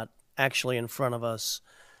that's not actually in front of us,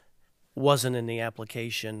 wasn't in the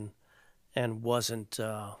application, and wasn't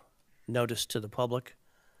noticed to the public.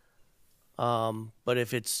 But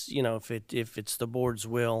if it's, if it's the board's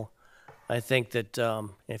will, I think that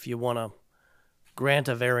if you want to grant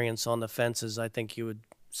a variance on the fences, I think you would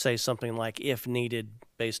say something like, if needed,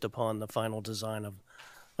 based upon the final design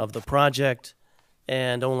of the project,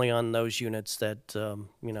 and only on those units that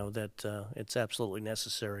it's absolutely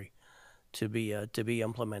necessary to be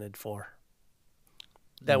implemented for.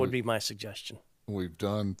 That would be my suggestion. We've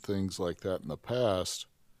done things like that in the past,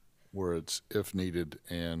 where it's if needed,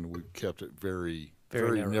 and we've kept it very,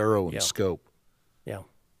 very narrow in scope. Yeah.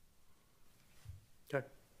 Okay.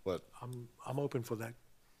 But I'm open for that.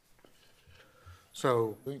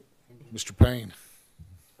 So, Mr. Payne,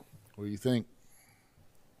 what do you think?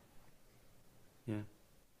 Yeah.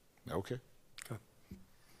 Okay.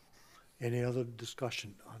 Any other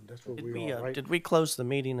discussion on that's what we are, right? Did we close the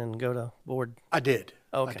meeting and go to board? I did.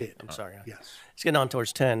 Okay. I did. I'm sorry. Yes. It's getting on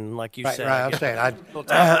towards 10, like you said. Right, I'm saying, I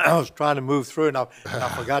was trying to move through, and I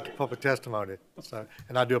forgot the public testimony, so,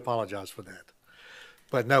 and I do apologize for that.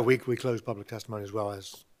 But no, we closed public testimony as well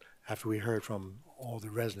as after we heard from all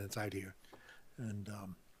the residents out here. And,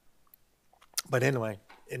 but anyway,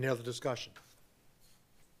 any other discussion?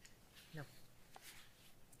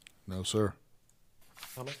 No, sir.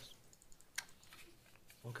 Comments?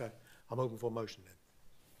 Okay, I'm open for a motion then.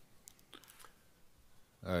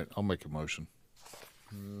 All right, I'll make a motion.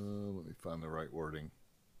 Let me find the right wording.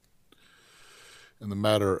 In the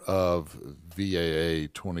matter of VAA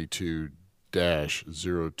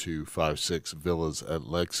 22-0256 Villas at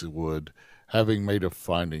Lexwood, having made a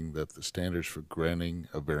finding that the standards for granting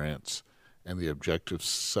a variance and the objective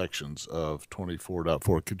sections of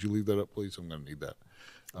 24.4, could you leave that up, please? I'm going to need that.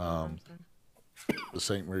 The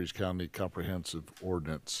St. Mary's County Comprehensive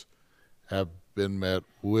Ordinance have been met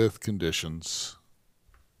with conditions.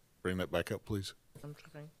 Bring that back up, please. I'm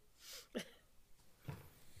trying.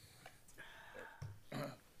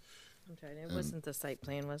 It wasn't the site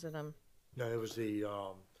plan, was it? No, it was the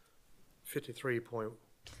 53 point.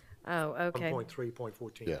 Oh, okay.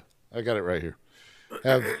 1.3.14. Yeah, I got it right here.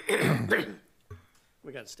 Have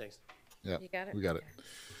We got it, Stace. Yeah, You got it? we got it.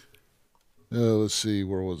 Let's see,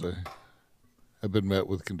 where was I? have been met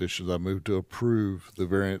with conditions. I move to approve the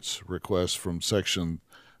variance request from section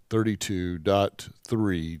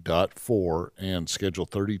 32.3.4 and schedule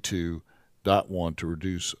 32.1 to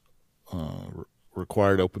reduce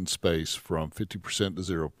required open space from 50% to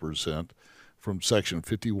 0%, from section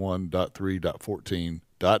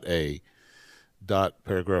 51.3.14.a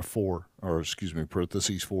paragraph 4, or excuse me,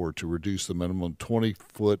 parentheses 4, to reduce the minimum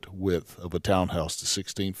 20-foot width of a townhouse to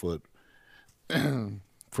 16 foot from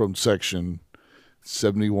section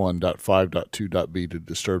 71.5.2.b to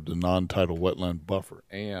disturb the non-tidal wetland buffer,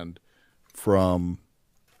 and from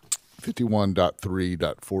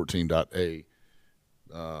 51.3.14.a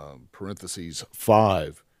parentheses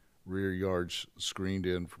 5, rear yards screened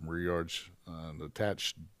in from rear yards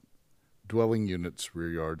attached dwelling units rear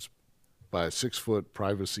yards by a 6-foot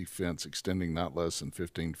privacy fence extending not less than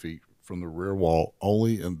 15 feet from the rear wall,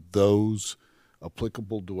 only in those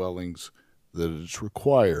applicable dwellings that it's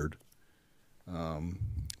required,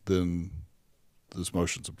 then this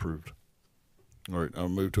motion's approved. All right, I'll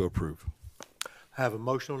move to approve. I have a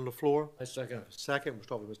motion on the floor. I second. Second, we'll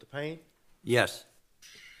start with Mr. Payne. Yes.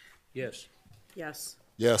 Yes. Yes.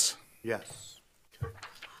 Yes. Yes.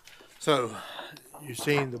 So, you've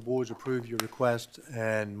seen the boards approve your request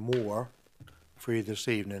and more for you this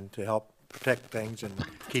evening to help protect things and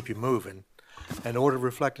keep you moving. An order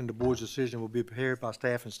reflecting the board's decision will be prepared by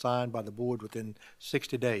staff and signed by the board within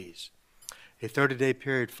 60 days. A 30-day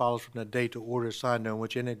period follows from the date the order is signed on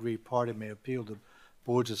which any aggrieved party may appeal the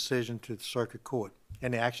board's decision to the circuit court.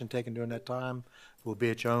 Any action taken during that time will be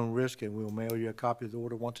at your own risk, and we will mail you a copy of the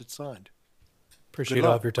order once it's signed. Appreciate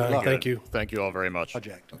all of your time. Thank you. Thank you all very much.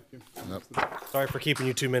 Project. Yep. Sorry for keeping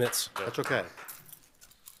you 2 minutes. That's okay.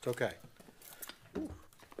 It's okay.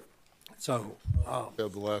 So, Yeah, the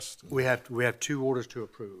last. we have two orders to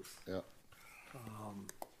approve. Yeah.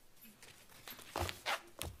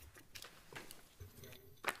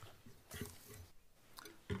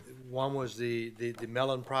 One was the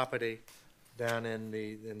Mellon property down in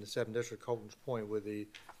the 7th District, Colton's Point, where they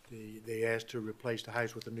asked to replace the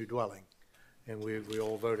house with a new dwelling. And we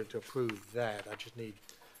all voted to approve that. I just need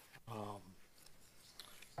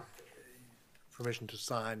permission to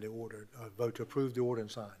sign the order, vote to approve the order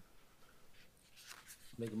and sign.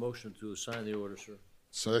 Make a motion to assign the order, sir.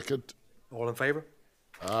 Second. All in favor?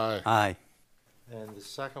 Aye. Aye. And the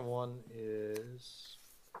second one is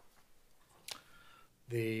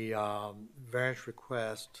the variance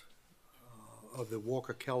request of the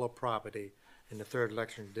Walker Keller property in the 3rd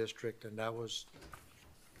Election District, and that was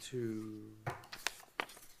to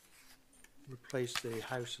replace the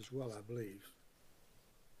house as well, I believe.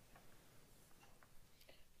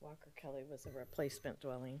 Walker Kelly was a replacement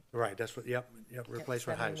dwelling. Right, that's what, yep,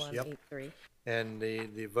 replacement house, yep. 7183. And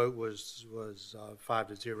the vote was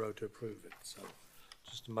 5-0 to approve it, so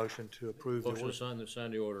just a motion to approve the Motion order. to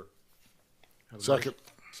sign the order. Have a Second. motion?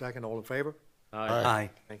 Second, all in favor? Aye. Aye.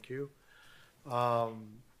 Thank you. The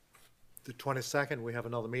 22nd, we have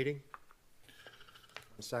another meeting.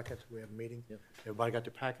 The 2nd, we have a meeting. Yep. Everybody got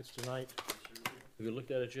their packets tonight? Have you looked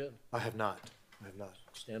at it yet? I have not.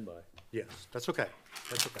 Stand by. Yes, that's okay.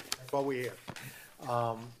 That's okay. That's why we're here.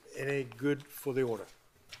 Any good for the order?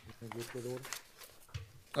 Any good for the order?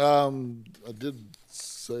 I did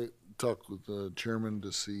talk with the chairman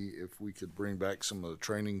to see if we could bring back some of the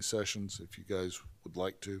training sessions, if you guys would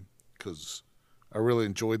like to, because I really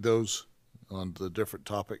enjoyed those on the different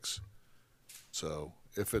topics. So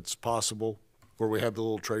if it's possible, where we have the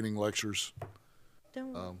little training lectures.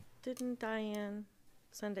 Didn't Diane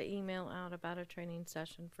send an email out about a training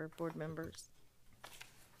session for board members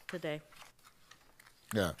today?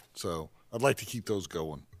 Yeah, so I'd like to keep those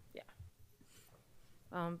going.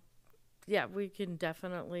 Yeah, we can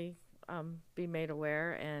definitely be made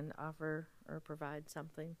aware and offer or provide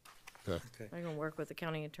something. Okay. I can work with the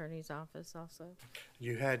county attorney's office also.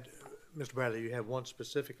 You had, Mr. Bradley, you had one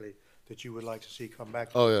specifically that you would like to see come back.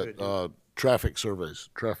 Oh, yeah, traffic surveys,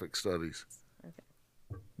 traffic studies.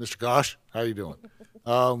 Mr. Gosh, how you doing?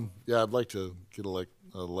 Yeah, I'd like to get a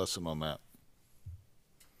lesson on that.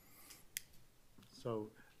 So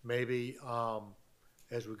maybe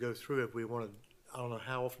as we go through it, we want to, I don't know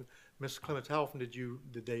how often, Mr. Clements, how often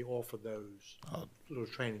did they offer those little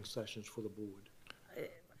training sessions for the board?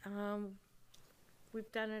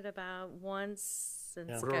 We've done it about once since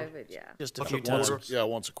Yeah. COVID, yeah. Just a Once few a quarter? times. Yeah,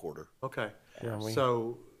 once a quarter. Okay. Yeah,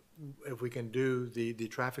 So if we can do the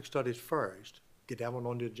traffic studies first, get that one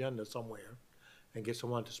on the agenda somewhere, and get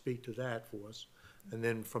someone to speak to that for us. And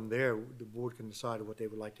then from there, the board can decide what they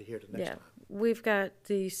would like to hear the next Yeah, time. we've got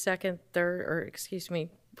the second Thursday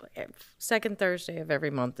of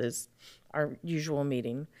every month is our usual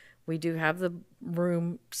meeting. We do have the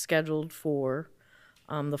room scheduled for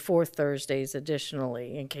the fourth Thursdays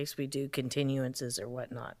additionally, in case we do continuances or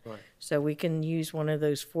whatnot. Right. So we can use one of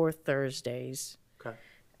those fourth Thursdays Okay.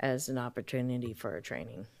 as an opportunity for a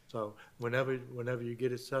training. So whenever you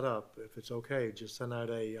get it set up, if it's okay, just send out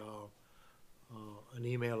an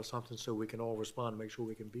email or something so we can all respond and make sure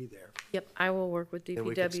we can be there. Yep, I will work with Then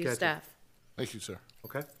we can DPW schedule. staff. Thank you, sir.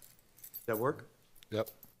 Okay? Does that work? Yep.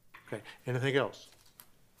 Okay. Anything else?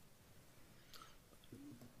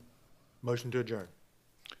 Motion to adjourn.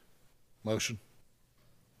 Motion.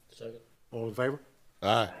 All in favor?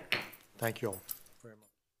 Aye. Thank you all.